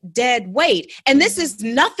like dead weight. And this is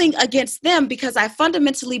nothing against them because I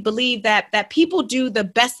fundamentally believe that people do the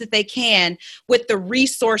best that they can with the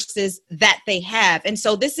resources that they have. And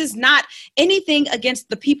so this is not anything against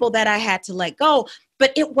the people that I had to let go,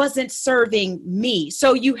 but it wasn't serving me.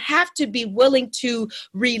 So you have to be willing to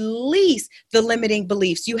release the limiting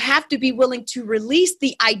beliefs. You have to be willing to release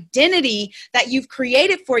the identity that you've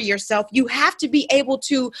created for yourself. You have to be able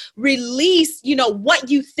to release, what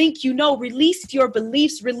you think release your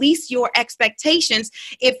beliefs, release your expectations.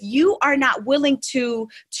 If you are not willing to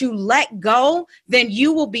let go, then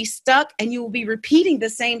you will be stuck and you will be repeating the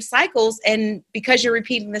same cycles. And because you're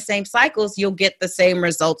repeating the same cycles, you'll get the same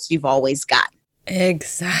results you've always got.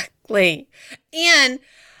 Exactly. And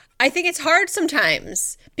I think it's hard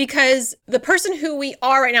sometimes because the person who we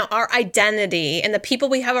are right now, our identity and the people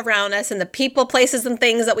we have around us and the people, places and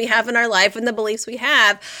things that we have in our life and the beliefs we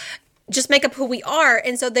have just make up who we are.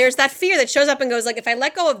 And so there's that fear that shows up and goes like, if I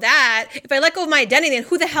let go of that, if I let go of my identity, then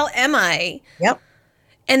who the hell am I? Yep.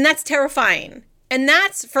 And that's terrifying. And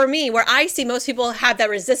that's for me where I see most people have that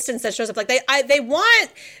resistance that shows up. Like they want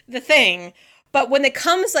the thing. But when it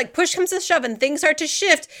comes, like push comes to shove and things start to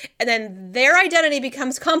shift and then their identity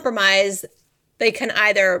becomes compromised, they can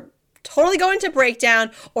either totally go into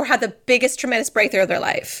breakdown or have the biggest tremendous breakthrough of their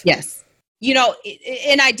life. Yes.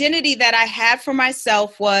 An identity that I had for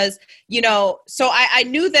myself was, so I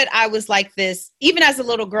knew that I was like this, even as a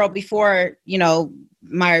little girl before,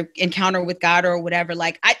 my encounter with God or whatever.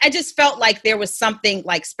 Like, I just felt like there was something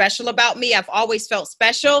like special about me. I've always felt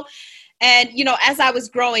special. And, as I was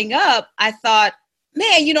growing up, I thought,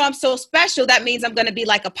 man, I'm so special. That means I'm going to be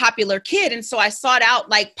like a popular kid. And so I sought out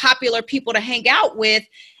like popular people to hang out with.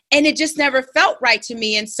 And it just never felt right to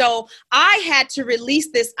me. And so I had to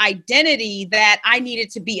release this identity that I needed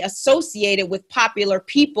to be associated with popular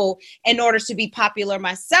people in order to be popular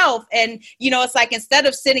myself. And, it's like instead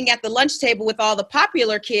of sitting at the lunch table with all the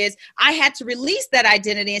popular kids, I had to release that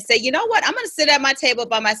identity and say, you know what, I'm going to sit at my table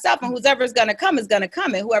by myself and whoever's going to come is going to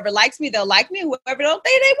come. And whoever likes me, they'll like me. Whoever don't,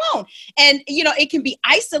 they won't. And, it can be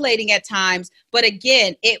isolating at times. But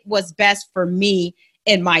again, it was best for me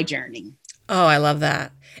in my journey. Oh, I love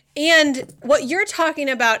that. And what you're talking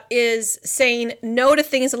about is saying no to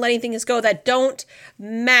things and letting things go that don't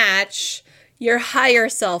match your higher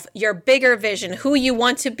self, your bigger vision, who you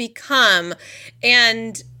want to become.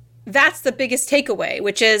 And that's the biggest takeaway,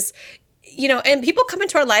 which is, you know, and people come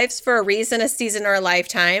into our lives for a reason, a season, or a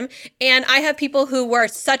lifetime. And I have people who were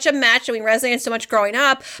such a match and we resonated so much growing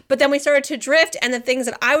up, but then we started to drift, and the things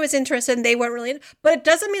that I was interested in, they weren't really in. But it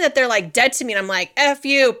doesn't mean that they're like dead to me and I'm like, F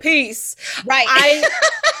you, peace. Right.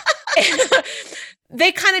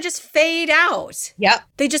 They kind of just fade out. Yep.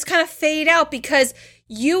 They just kind of fade out because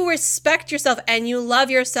you respect yourself and you love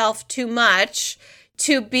yourself too much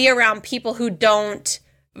to be around people who don't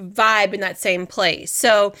vibe in that same place.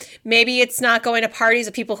 So maybe it's not going to parties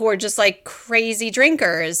of people who are just like crazy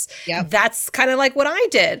drinkers. Yep. That's kind of like what I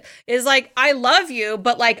did, is like, I love you,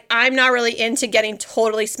 but like, I'm not really into getting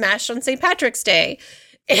totally smashed on St. Patrick's Day.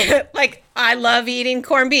 Like, I love eating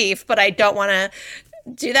corned beef, but I don't want to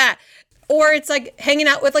do that. Or it's like hanging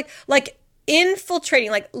out with like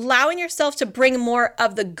infiltrating, like allowing yourself to bring more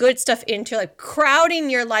of the good stuff into, like crowding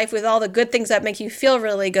your life with all the good things that make you feel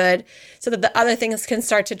really good, so that the other things can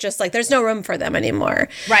start to just like, there's no room for them anymore.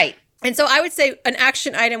 Right. And so I would say an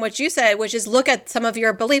action item, what you said, which is look at some of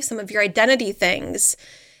your beliefs, some of your identity things,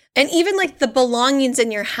 and even like the belongings in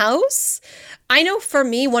your house. I know for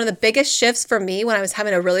me, one of the biggest shifts for me when I was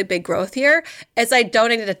having a really big growth year is I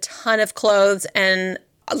donated a ton of clothes and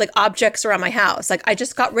like objects around my house. Like, I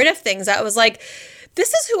just got rid of things. I was like,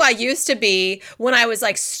 this is who I used to be when I was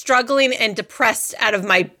like struggling and depressed out of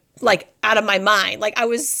my mind. Like, I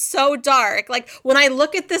was so dark. Like, when I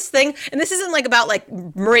look at this thing, and this isn't like about like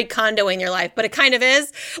Marie Kondo in your life, but it kind of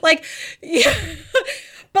is like, yeah.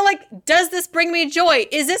 But like, does this bring me joy?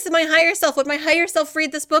 Is this my higher self? Would my higher self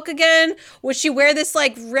read this book again? Would she wear this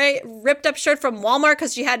like ripped up shirt from Walmart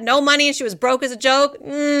because she had no money and she was broke as a joke?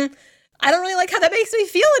 I don't really like how that makes me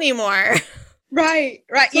feel anymore. Right.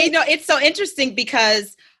 So, you know, it's so interesting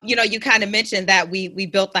because, you know, you kind of mentioned that we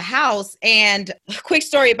built the house, and a quick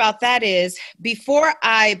story about that is before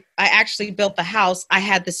I actually built the house, I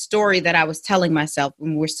had the story that I was telling myself,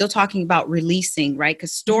 and we're still talking about releasing, right?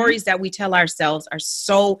 Because stories that we tell ourselves are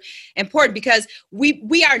so important, because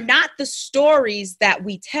we are not the stories that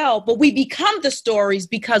we tell, but we become the stories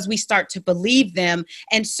because we start to believe them.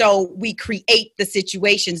 And so we create the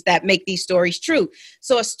situations that make these stories true.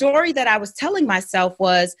 So a story that I was telling myself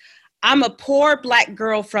was, I'm a poor Black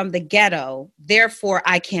girl from the ghetto, therefore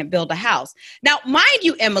I can't build a house. Now, mind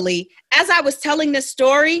you, Emily, as I was telling this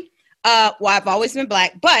story, I've always been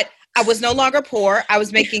Black, but I was no longer poor. I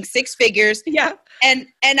was making six figures. Yeah. And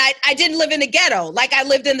I didn't live in the ghetto. Like, I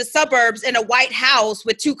lived in the suburbs in a white house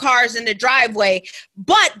with 2 cars in the driveway.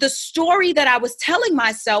 But the story that I was telling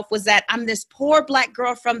myself was that I'm this poor Black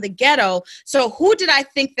girl from the ghetto. So who did I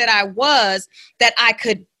think that I was that I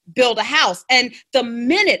could build a house? And the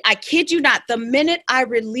minute, I kid you not, the minute I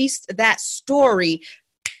released that story,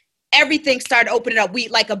 everything started opening up.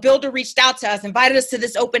 Like, a builder reached out to us, invited us to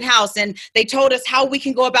this open house, and they told us how we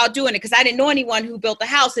can go about doing it, because I didn't know anyone who built a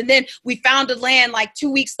house. And then we found the land like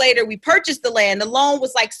 2 weeks later. We purchased the land. The loan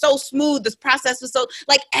was like so smooth. This process was so,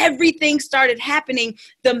 like, everything started happening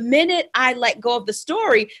the minute I let go of the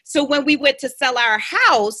story. So when we went to sell our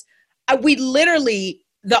house, we literally,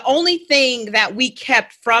 the only thing that we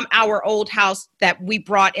kept from our old house that we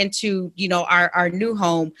brought into, you know, our new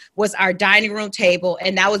home was our dining room table.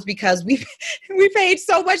 And that was because we paid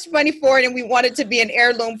so much money for it and we wanted to be an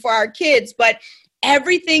heirloom for our kids. But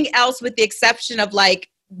everything else, with the exception of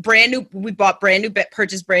like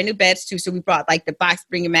purchased brand new beds too. So we brought like the box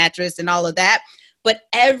spring mattress and all of that. But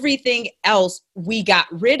everything else we got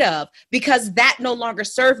rid of because that no longer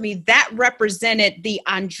served me. That represented the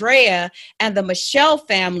Andrea and the Michelle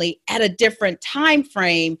family at a different time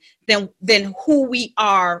frame than who we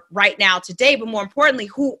are right now today, but more importantly,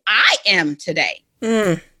 who I am today.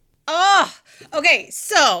 Oh, okay.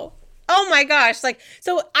 So, oh my gosh. Like,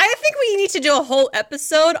 so I think we need to do a whole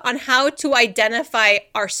episode on how to identify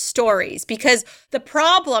our stories, because the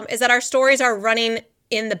problem is that our stories are running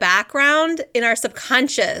in the background in our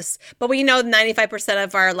subconscious, but we know 95%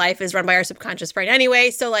 of our life is run by our subconscious brain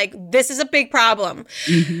anyway. So like, this is a big problem.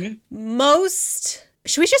 Should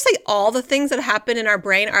we just say all the things that happen in our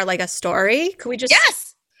brain are like a story? Could we just?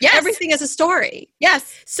 Yes. Everything is a story.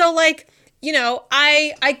 Yes. So like, you know,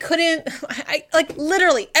 I like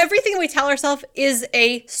literally everything we tell ourselves is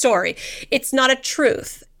a story. It's not a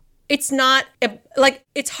truth. It's not like,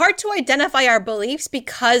 it's hard to identify our beliefs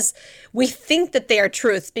because we think that they are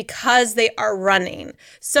truth because they are running.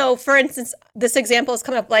 So for instance, this example is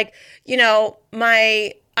coming up like, you know,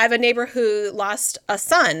 I have a neighbor who lost a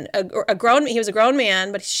son, he was a grown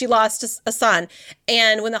man, but she lost a son.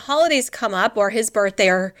 And when the holidays come up or his birthday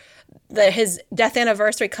or his death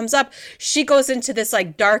anniversary comes up, she goes into this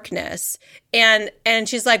like darkness, and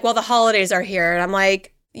she's like, well, the holidays are here. And I'm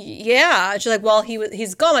like, yeah. And she's like, well,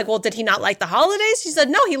 he's gone. Like, well, did he not like the holidays? She said,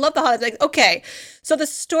 no, he loved the holidays. Like, okay. So the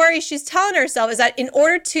story she's telling herself is that in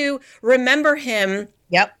order to remember him,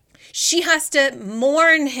 yep, she has to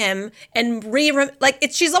mourn him and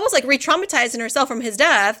she's almost like re-traumatizing herself from his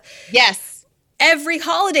death. Yes. Every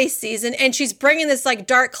holiday season, and she's bringing this like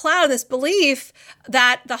dark cloud, this belief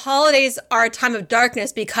that the holidays are a time of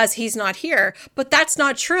darkness because he's not here. But that's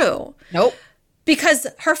not true. Nope. Because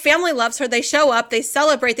her family loves her. They show up, they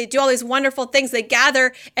celebrate, they do all these wonderful things. They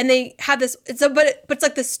gather and they have this. But it's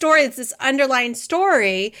like the story. It's this underlying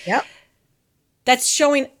story. Yep. That's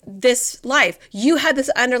showing this life. You had this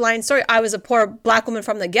underlying story. I was a poor Black woman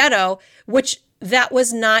from the ghetto, which that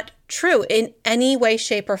was not true in any way,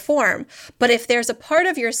 shape, or form. But if there's a part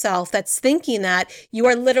of yourself that's thinking that, you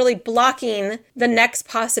are literally blocking the next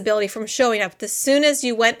possibility from showing up. As soon as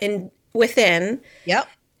you went within, yep,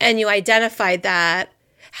 and you identified that,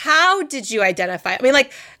 how did you identify? I mean,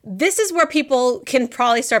 like, this is where people can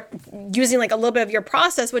probably start using like a little bit of your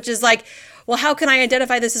process, which is like, well, how can I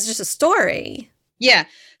identify this as just a story? Yeah.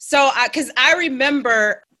 So, because I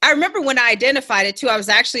remember when I identified it too. I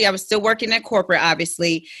was still working in corporate,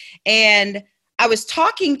 obviously, and I was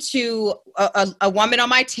talking to a woman on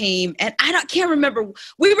my team, and can't remember.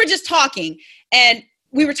 We were just talking, and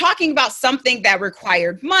we were talking about something that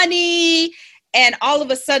required money, and all of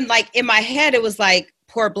a sudden, like in my head, it was like,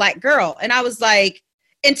 poor Black girl, and I was like,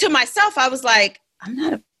 and to myself, I was like, I'm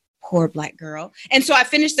not a poor Black girl. And so I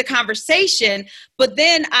finished the conversation, but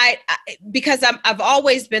then because I've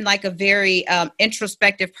always been like a very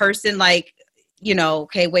introspective person, like,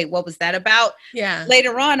 okay, wait, what was that about? Yeah.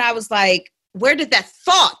 Later on, I was like, where did that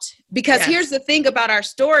thought? Because here's the thing about our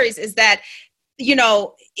stories is that,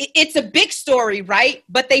 it's a big story, right?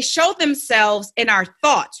 But they show themselves in our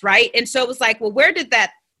thoughts, right? And so it was like, well, where did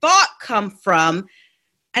that thought come from?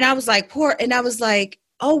 And I was like,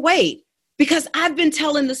 oh, wait. Because I've been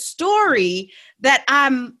telling the story that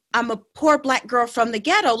I'm a poor Black girl from the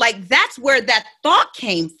ghetto. Like, that's where that thought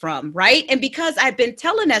came from, right? And because I've been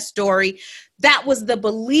telling that story, that was the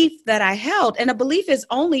belief that I held. And a belief is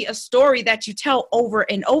only a story that you tell over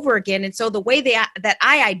and over again. And so the way that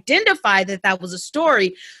I identified that was a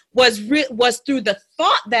story was through the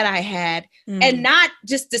thought that I had, and not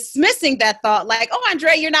just dismissing that thought like, oh,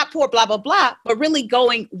 Andrea, you're not poor, blah, blah, blah, but really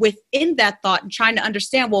going within that thought and trying to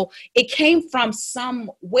understand, well, it came from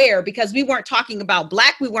somewhere, because we weren't talking about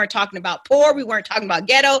Black, we weren't talking about poor, we weren't talking about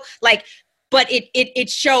ghetto, like, but it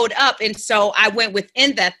showed up. And so I went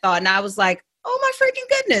within that thought, and I was like, oh my freaking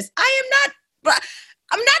goodness,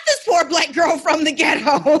 I'm not this poor Black girl from the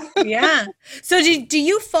ghetto. Yeah. So do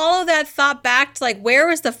you follow that thought back to like, where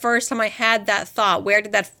was the first time I had that thought? Where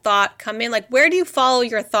did that thought come in? Like, where do you follow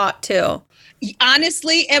your thought to?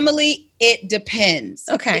 Honestly, Emily, it depends.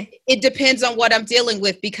 Okay. It depends on what I'm dealing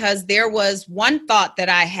with, because there was one thought that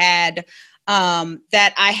I had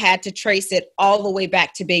that I had to trace it all the way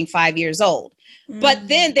back to being 5 years old. But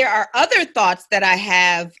then there are other thoughts that I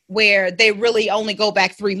have where they really only go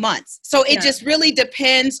back 3 months. So it just really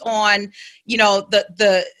depends on,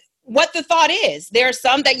 what the thought is. There are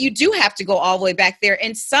some that you do have to go all the way back there,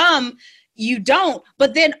 and some you don't.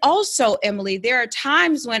 But then also, Emily, there are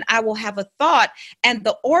times when I will have a thought, and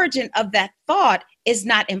the origin of that thought is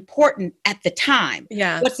not important at the time.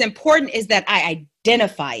 Yeah. What's important is that I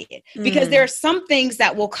identify it, because there are some things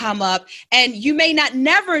that will come up and you may not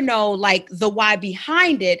never know like the why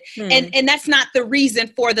behind it. And that's not the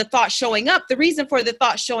reason for the thought showing up. The reason for the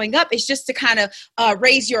thought showing up is just to kind of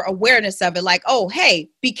raise your awareness of it. Like, oh, hey,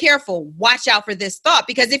 be careful, watch out for this thought,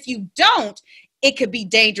 because if you don't, it could be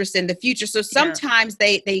dangerous in the future. So sometimes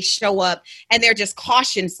they show up and they're just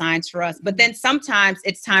caution signs for us. But then sometimes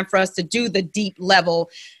it's time for us to do the deep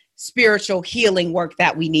level spiritual healing work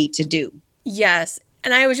that we need to do. Yes.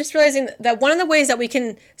 And I was just realizing that one of the ways that we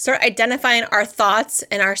can start identifying our thoughts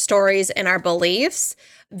and our stories and our beliefs,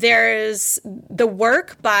 there's the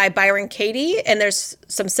work by Byron Katie, and there's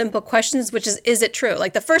some simple questions, which is it true?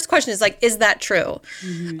 Like the first question is like, is that true?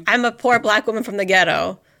 I'm a poor Black woman from the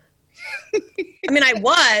ghetto. I mean, I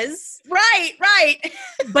was. Right.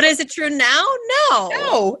 But is it true now?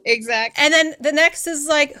 No, exactly. And then the next is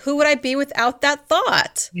like, who would I be without that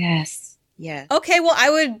thought? Yes. Yeah. Okay, well, I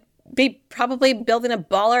would be probably building a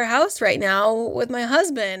baller house right now with my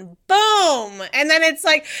husband. Boom. And then it's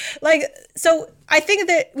like, so I think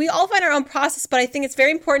that we all find our own process, but I think it's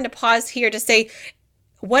very important to pause here to say,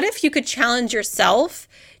 what if you could challenge yourself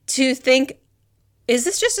to think, is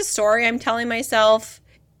this just a story I'm telling myself?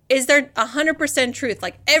 is there 100% truth?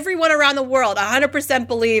 Like everyone around the world 100%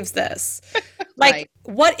 believes this. Like Right.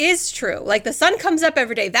 what is true? Like the sun comes up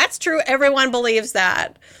every day. That's true. Everyone believes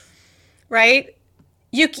that. Right?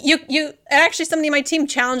 You actually, somebody on my team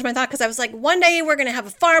challenged my thought because I was like, one day we're going to have a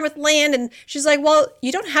farm with land. And she's like, well,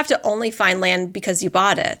 you don't have to only find land because you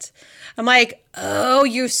bought it. I'm like, oh,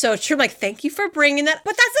 you're so true. I'm like, thank you for bringing that.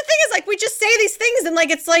 But that's the thing is like, we just say these things and like,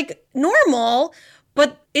 it's like normal,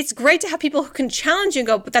 but it's great to have people who can challenge you and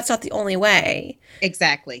go, but that's not the only way.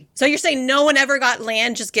 Exactly. So you're saying no one ever got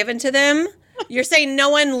land just given to them? You're saying no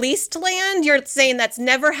one leased land? You're saying that's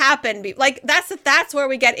never happened. Like that's where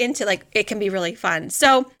we get into like, it can be really fun.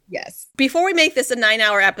 So Yes. before we make this a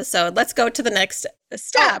 9-hour episode, let's go to the next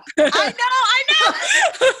step. I know.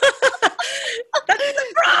 That's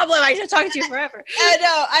the problem. I should talk to you forever.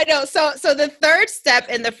 I know. So the third step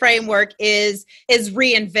in the framework is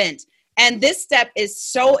reinvent. And this step is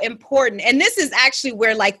so important. And this is actually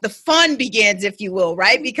where like the fun begins, if you will,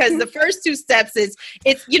 right? Because the first two steps it's,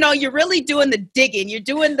 you're really doing the digging. You're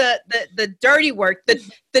doing the dirty work,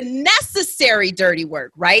 the necessary dirty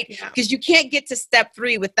work, right? Because you can't get to step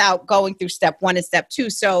 3 without going through step 1 and step 2.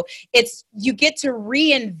 So you get to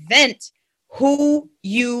reinvent who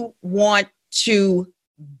you want to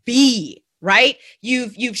be. Right?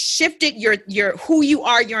 You've shifted your who you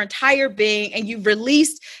are, your entire being, and you've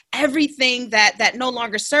released everything that no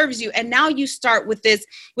longer serves you. And now you start with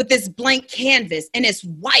this blank canvas, and it's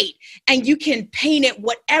white, and you can paint it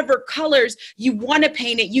whatever colors you want to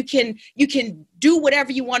paint it. You can do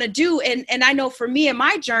whatever you want to do. And I know for me in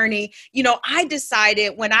my journey, I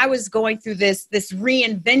decided when I was going through this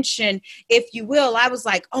reinvention, if you will, I was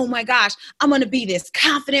like, oh my gosh, I'm going to be this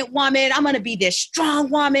confident woman. I'm going to be this strong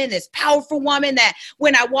woman, this powerful woman that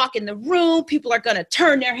when I walk in the room, people are going to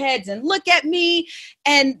turn their heads and look at me.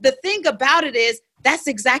 And the thing about it is that's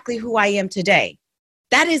exactly who I am today.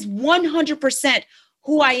 That is 100%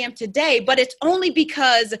 who I am today. But it's only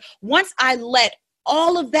because once I let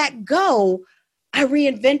all of that go, I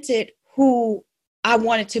reinvented who I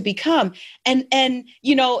wanted to become. And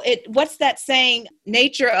what's that saying?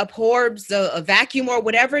 Nature abhors a vacuum or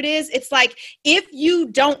whatever it is. It's like, if you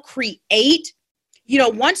don't create,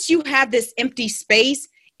 once you have this empty space,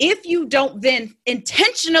 if you don't then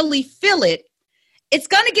intentionally fill it, it's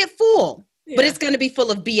going to get full, but it's going to be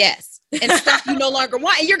full of BS and stuff you no longer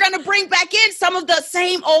want. And you're going to bring back in some of the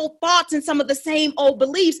same old thoughts and some of the same old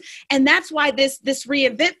beliefs. And that's why this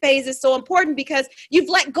reinvent phase is so important, because you've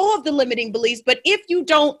let go of the limiting beliefs. But if you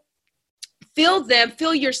don't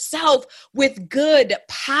fill yourself with good,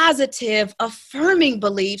 positive, affirming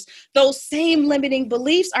beliefs, those same limiting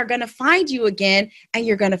beliefs are going to find you again, and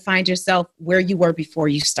you're going to find yourself where you were before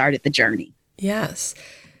you started the journey. Yes.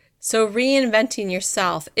 So reinventing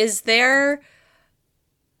yourself, I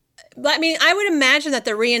would imagine that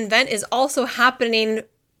the reinvent is also happening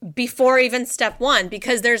before even step 1,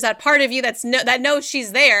 because there's that part of you that knows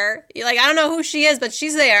she's there. Like, I don't know who she is, but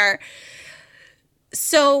she's there.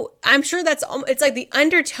 So I'm sure it's like the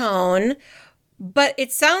undertone, but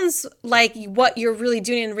it sounds like what you're really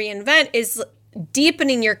doing in reinvent is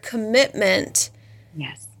deepening your commitment.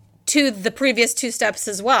 Yes. To the previous 2 steps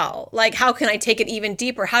as well. Like, how can I take it even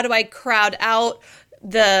deeper? How do I crowd out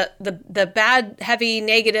the bad, heavy,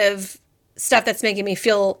 negative stuff that's making me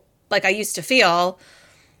feel like I used to feel?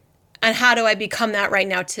 And how do I become that right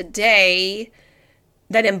now today,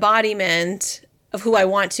 that embodiment of who I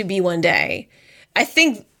want to be one day? I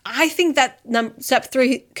think that step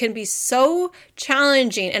 3 can be so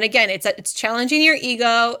challenging. And again, it's challenging your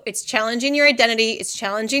ego, it's challenging your identity, it's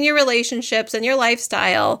challenging your relationships and your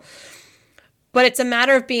lifestyle. But it's a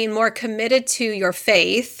matter of being more committed to your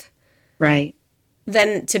faith, right,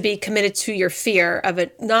 than to be committed to your fear of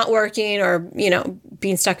it not working or,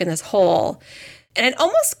 being stuck in this hole. And it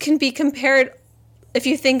almost can be compared, if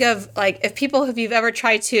you think of like, if you've ever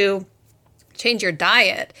tried to change your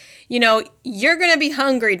diet, you're going to be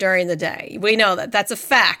hungry during the day. We know that. That's a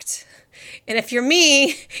fact. And if you're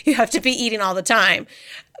me, you have to be eating all the time.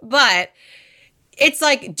 But it's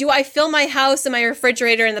like, do I fill my house and my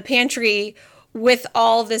refrigerator and the pantry with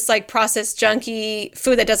all this like processed junky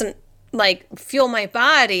food that doesn't like fuel my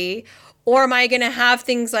body? Or am I going to have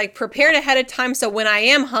things like prepared ahead of time so when I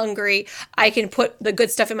am hungry, I can put the good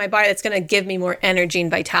stuff in my body that's going to give me more energy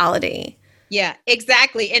and vitality? Yeah,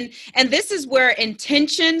 exactly. And this is where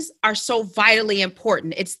intentions are so vitally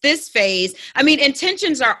important. It's this phase. I mean,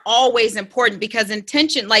 intentions are always important because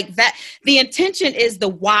intention, like that, the intention is the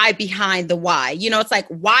why behind the why. You know, it's like,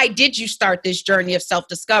 why did you start this journey of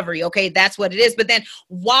self-discovery? Okay, that's what it is. But then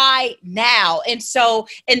why now? And so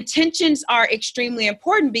intentions are extremely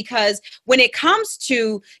important because when it comes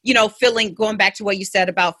to, you know, going back to what you said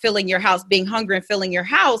about filling your house, being hungry and filling your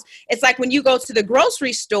house, it's like when you go to the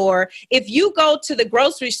grocery store, if you go to the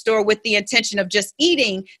grocery store with the intention of just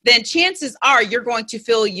eating, then chances are you're going to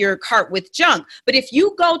fill your cart with junk. But if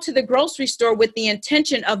you go to the grocery store with the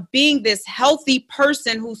intention of being this healthy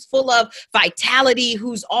person who's full of vitality,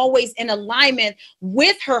 who's always in alignment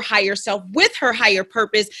with her higher self, with her higher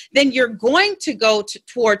purpose, then you're going to go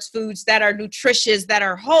towards foods that are nutritious, that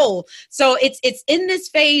are whole. So it's in this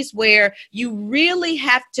phase where you really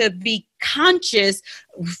have to be conscious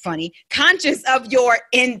of your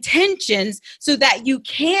intentions so that you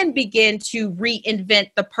can begin to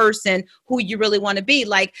reinvent the person who you really want to be.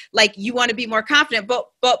 Like you want to be more confident, but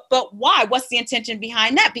why? What's the intention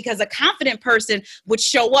behind that? Because a confident person would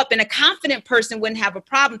show up, and a confident person wouldn't have a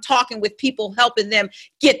problem talking with people, helping them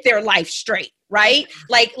get their life straight. Right?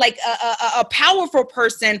 Like a powerful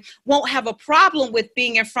person won't have a problem with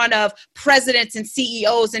being in front of presidents and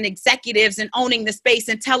CEOs and executives and owning the space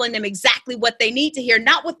and telling them exactly what they need to hear,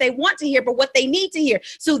 not what they want to hear, but what they need to hear.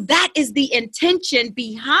 So that is the intention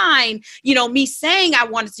behind, you know, me saying I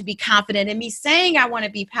wanted to be confident and me saying I want to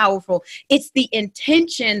be powerful. It's the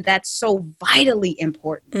intention that's so vitally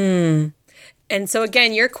important. And so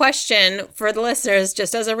again, your question for the listeners,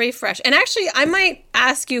 just as a refresh, and actually I might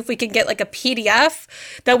ask you if we can get like a PDF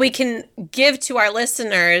that we can give to our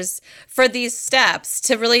listeners for these steps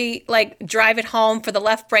to really like drive it home for the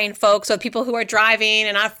left brain folks, so people who are driving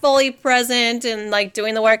and not fully present and like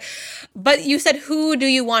doing the work. But you said, who do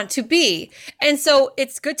you want to be? And so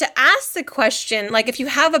it's good to ask the question, like if you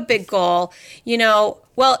have a big goal, you know,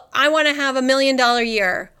 well, I want to have $1 million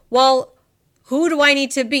year. Well, who do I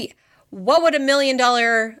need to be? What would $1 million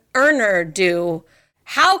earner do?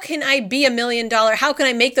 How can I be $1 million? How can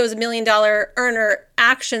I make those $1 million earner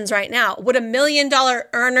actions right now? Would $1 million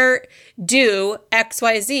earner do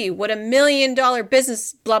XYZ? Would $1 million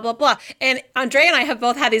business, blah, blah, blah. And Andrea and I have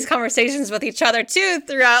both had these conversations with each other too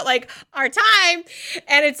throughout like our time.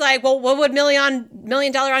 And it's like, well, what would $1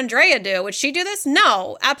 million Andrea do? Would she do this?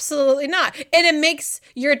 No, absolutely not. And it makes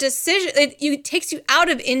your decision, it takes you out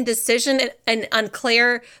of indecision and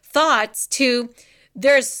unclear thoughts to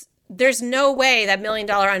there's no way that $1 million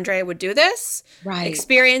Andrea would do this, right?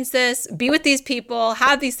 Experience this, be with these people,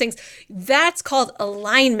 have these things. That's called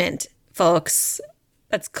alignment, folks.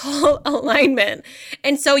 That's called alignment.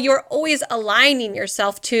 And so you're always aligning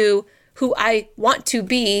yourself to who I want to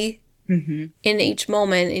be in each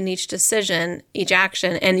moment, in each decision, each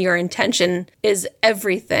action. And your intention is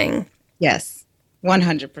everything. Yes.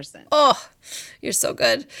 100%. Oh, you're so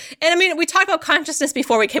good. And I mean, we talked about consciousness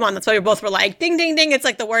before we came on. That's why we both were like, ding, ding, ding. It's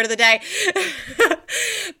like the word of the day.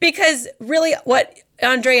 Because really what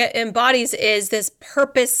Andrea embodies is this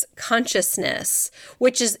purpose consciousness,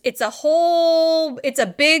 which is, it's a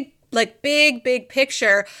big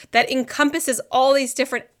picture that encompasses all these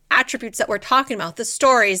different attributes that we're talking about, the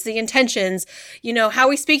stories, the intentions, you know, how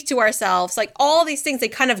we speak to ourselves, like all these things, they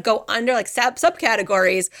kind of go under like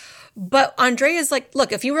subcategories. But Andrea is like,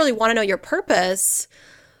 look, if you really want to know your purpose,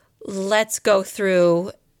 let's go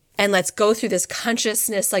through this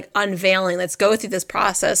consciousness, like unveiling. Let's go through this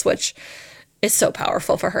process, which is so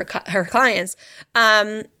powerful for her clients.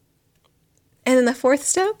 And then the fourth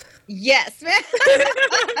step? Yes.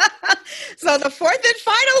 So the fourth and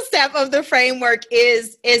final step of the framework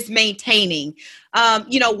is maintaining.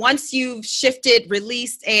 Once you've shifted,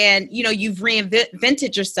 released, and, you've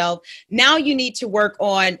reinvented yourself, now you need to work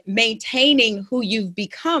on maintaining who you've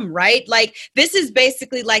become, right? Like this is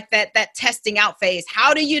basically like that testing out phase.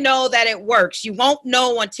 How do you know that it works? You won't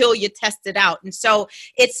know until you test it out. And so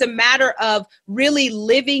it's a matter of really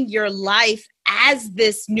living your life as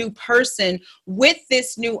this new person with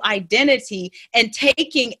this new identity and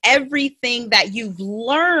taking everything that you've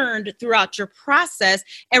learned throughout your process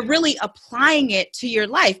and really applying it to your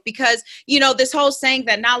life. Because, this whole saying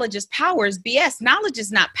that knowledge is power is BS. Knowledge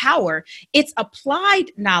is not power. It's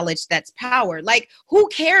applied knowledge that's power. Like, who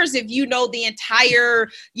cares if you know the entire,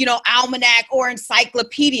 almanac or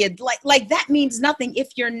encyclopedia? Like that means nothing. If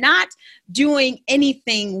you're not doing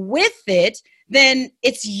anything with it, then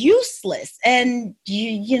it's useless. And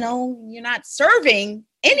you're not serving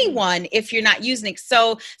anyone if you're not using it.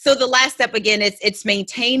 So the last step again, it's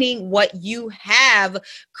maintaining what you have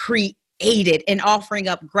created. aided in offering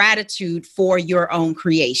up gratitude for your own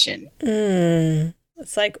creation.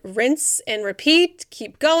 It's like rinse and repeat,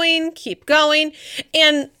 keep going.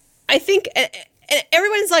 And I think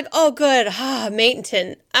everyone's like, oh, good,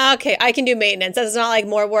 maintenance. Okay, I can do maintenance. That's not like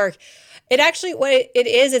more work. It actually, what it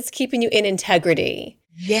is, it's keeping you in integrity.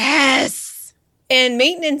 Yes. And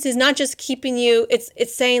maintenance is not just keeping you,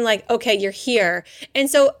 it's saying like, okay, you're here. And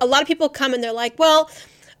so a lot of people come and they're like, well,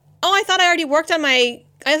 I thought I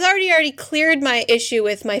already cleared my issue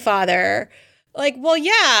with my father. Like, well,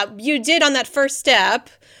 yeah, you did on that first step,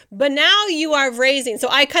 but now you are raising. So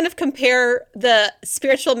I kind of compare the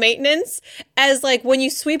spiritual maintenance as like when you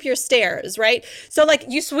sweep your stairs, right? So like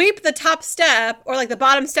you sweep the top step or like the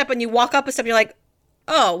bottom step and you walk up a step, and you're like,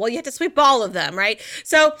 oh, well, you have to sweep all of them, right?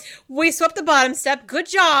 So we swept the bottom step. Good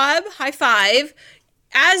job. High five.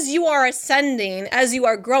 As you are ascending, as you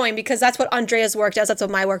are growing, because that's what Andrea's work does, that's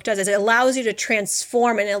what my work does, is it allows you to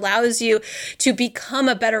transform and it allows you to become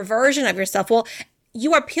a better version of yourself. Well,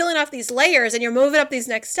 you are peeling off these layers and you're moving up these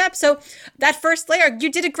next steps. So that first layer,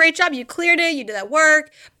 you did a great job. You cleared it. You did that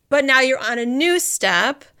work. But now you're on a new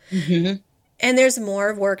step. Mm-hmm. And there's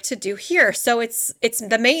more work to do here. So it's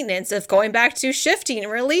the maintenance of going back to shifting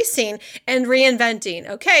and releasing and reinventing.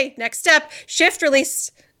 Okay, next step, shift,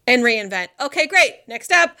 release, and reinvent. Okay, great. Next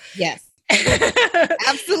step. Yes.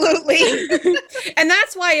 Absolutely. And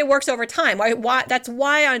that's why it works over time. That's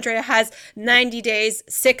why Andrea has 90 days,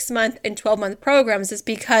 6-month, and 12-month programs, is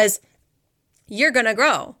because you're going to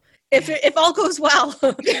grow. If all goes well.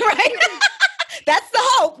 Right? That's the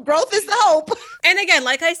hope. Growth is the hope. And again,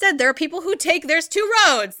 like I said, there are people who there's two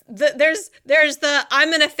roads. There's the, I'm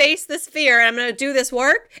going to face this fear and I'm going to do this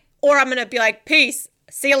work, or I'm going to be like, peace.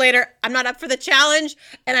 See you later. I'm not up for the challenge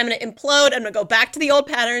and I'm going to implode. I'm going to go back to the old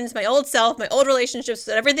patterns, my old self, my old relationships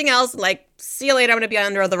and everything else. Like, see you later. I'm going to be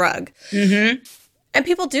under the rug. Mm-hmm. And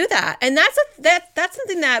people do that. And that's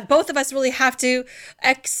something that both of us really have to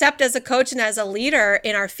accept as a coach and as a leader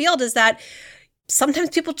in our field, is that sometimes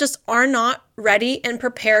people just are not ready and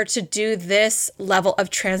prepared to do this level of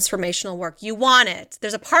transformational work. You want it.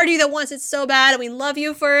 There's a part of you that wants it so bad and we love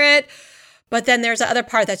you for it. But then there's the other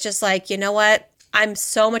part that's just like, you know what? I'm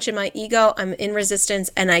so much in my ego, I'm in resistance,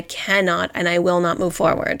 and I cannot and I will not move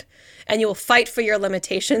forward. And you will fight for your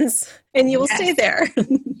limitations and you will stay there.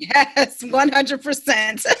 Yes,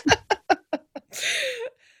 100%.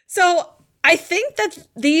 So I think that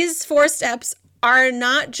these 4 steps are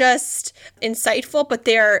not just insightful, but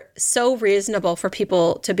they're so reasonable for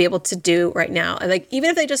people to be able to do right now. And like, even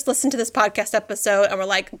if they just listen to this podcast episode and we're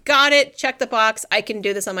like, got it, check the box, I can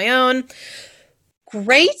do this on my own.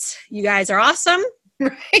 Great. You guys are awesome.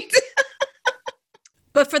 Right.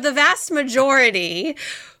 But for the vast majority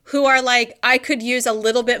who are like, I could use a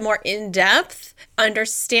little bit more in-depth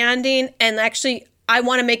understanding, and actually I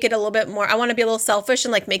want to make it a little bit more, I want to be a little selfish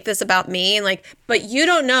and like make this about me, and like, but you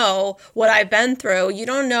don't know what I've been through. You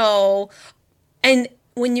don't know. And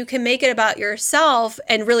when you can make it about yourself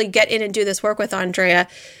and really get in and do this work with Andrea,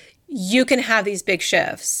 you can have these big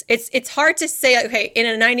shifts. It's hard to say, okay, in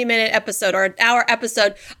a 90-minute episode or an hour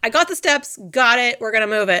episode, I got the steps, got it, we're going to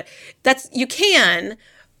move it. You can,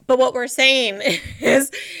 but what we're saying is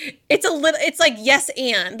it's like, yes,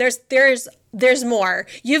 and there's more.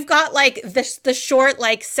 You've got like the short,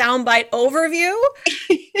 like soundbite overview.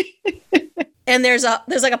 And there's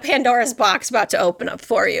like a Pandora's box about to open up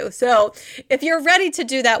for you. So if you're ready to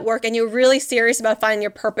do that work and you're really serious about finding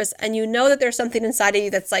your purpose, and you know that there's something inside of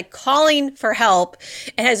you that's like calling for help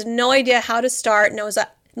and has no idea how to start,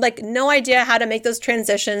 no idea how to make those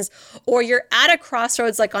transitions, or you're at a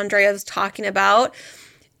crossroads like Andrea was talking about,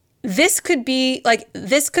 this could be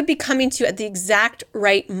coming to you at the exact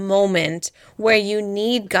right moment where you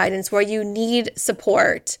need guidance, where you need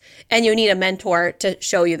support, and you need a mentor to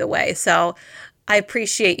show you the way. So I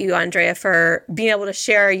appreciate you, Andrea, for being able to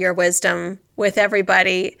share your wisdom with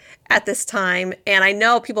everybody at this time. And I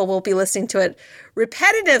know people will be listening to it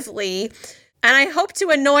repetitively. And I hope to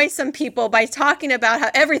annoy some people by talking about how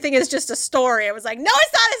everything is just a story. I was like, no,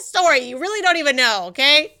 it's not a story. You really don't even know,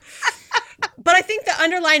 okay? But I think the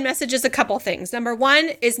underlying message is a couple things. Number one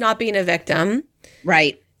is not being a victim.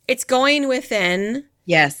 Right. It's going within.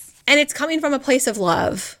 Yes. And it's coming from a place of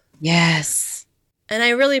love. Yes. And I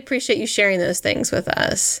really appreciate you sharing those things with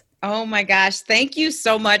us. Oh my gosh. Thank you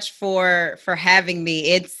so much for having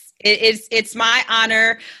me. It's my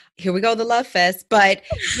honor. Here we go, the love fest. But,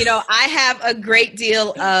 I have a great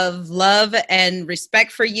deal of love and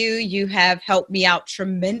respect for you. You have helped me out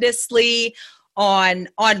tremendously on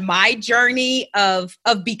my journey of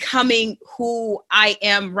becoming who I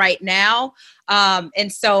am right now.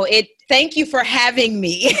 And so thank you for having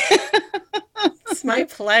me. It's my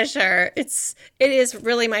pleasure. It is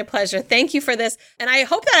really my pleasure. Thank you for this. And I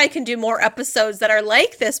hope that I can do more episodes that are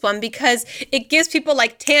like this one because it gives people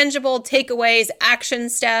like tangible takeaways, action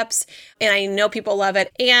steps, and I know people love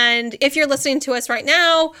it. And if you're listening to us right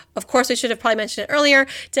now, of course, we should have probably mentioned it earlier,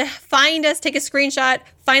 to find us, take a screenshot,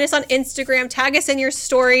 find us on Instagram, tag us in your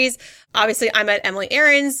stories. Obviously, I'm at Emily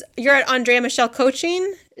Aarons. You're at Andrea Michelle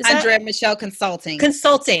Coaching. Andrea Michelle Consulting.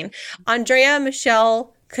 Andrea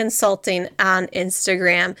Michelle Consulting on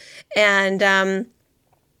Instagram. And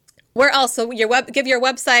where else? So give your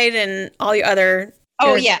website and all your other.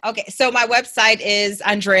 Yeah. Okay. So my website is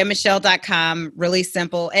andreamichelle.com. Really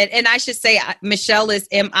simple. And I should say Michelle is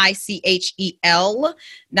Michel,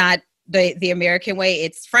 not the American way.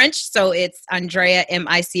 It's French. So it's Andrea,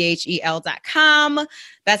 Michel.com.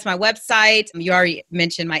 That's my website. You already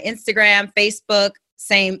mentioned my Instagram, Facebook.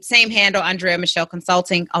 Same handle, Andrea Michelle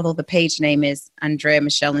Consulting, although the page name is Andrea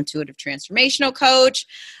Michelle Intuitive Transformational Coach.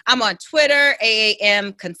 I'm on Twitter,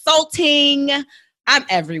 AAM Consulting. I'm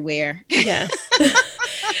everywhere. Yeah.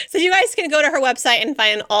 So you guys can go to her website and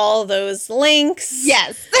find all those links.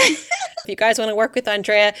 Yes. If you guys want to work with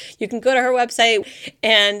Andrea, you can go to her website.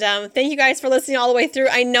 And thank you guys for listening all the way through.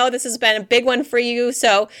 I know this has been a big one for you.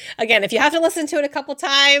 So again, if you have to listen to it a couple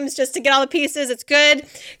times just to get all the pieces, it's good.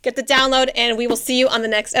 Get the download and we will see you on the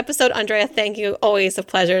next episode. Andrea, thank you. Always a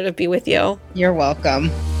pleasure to be with you. You're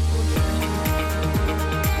welcome.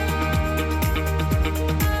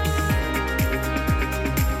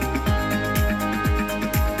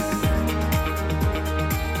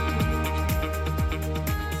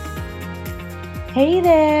 Hey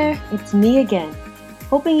there, it's me again.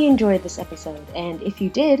 Hoping you enjoyed this episode, and if you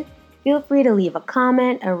did, feel free to leave a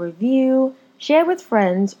comment, a review, share with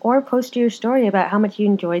friends, or post your story about how much you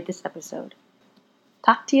enjoyed this episode.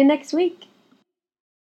 Talk to you next week.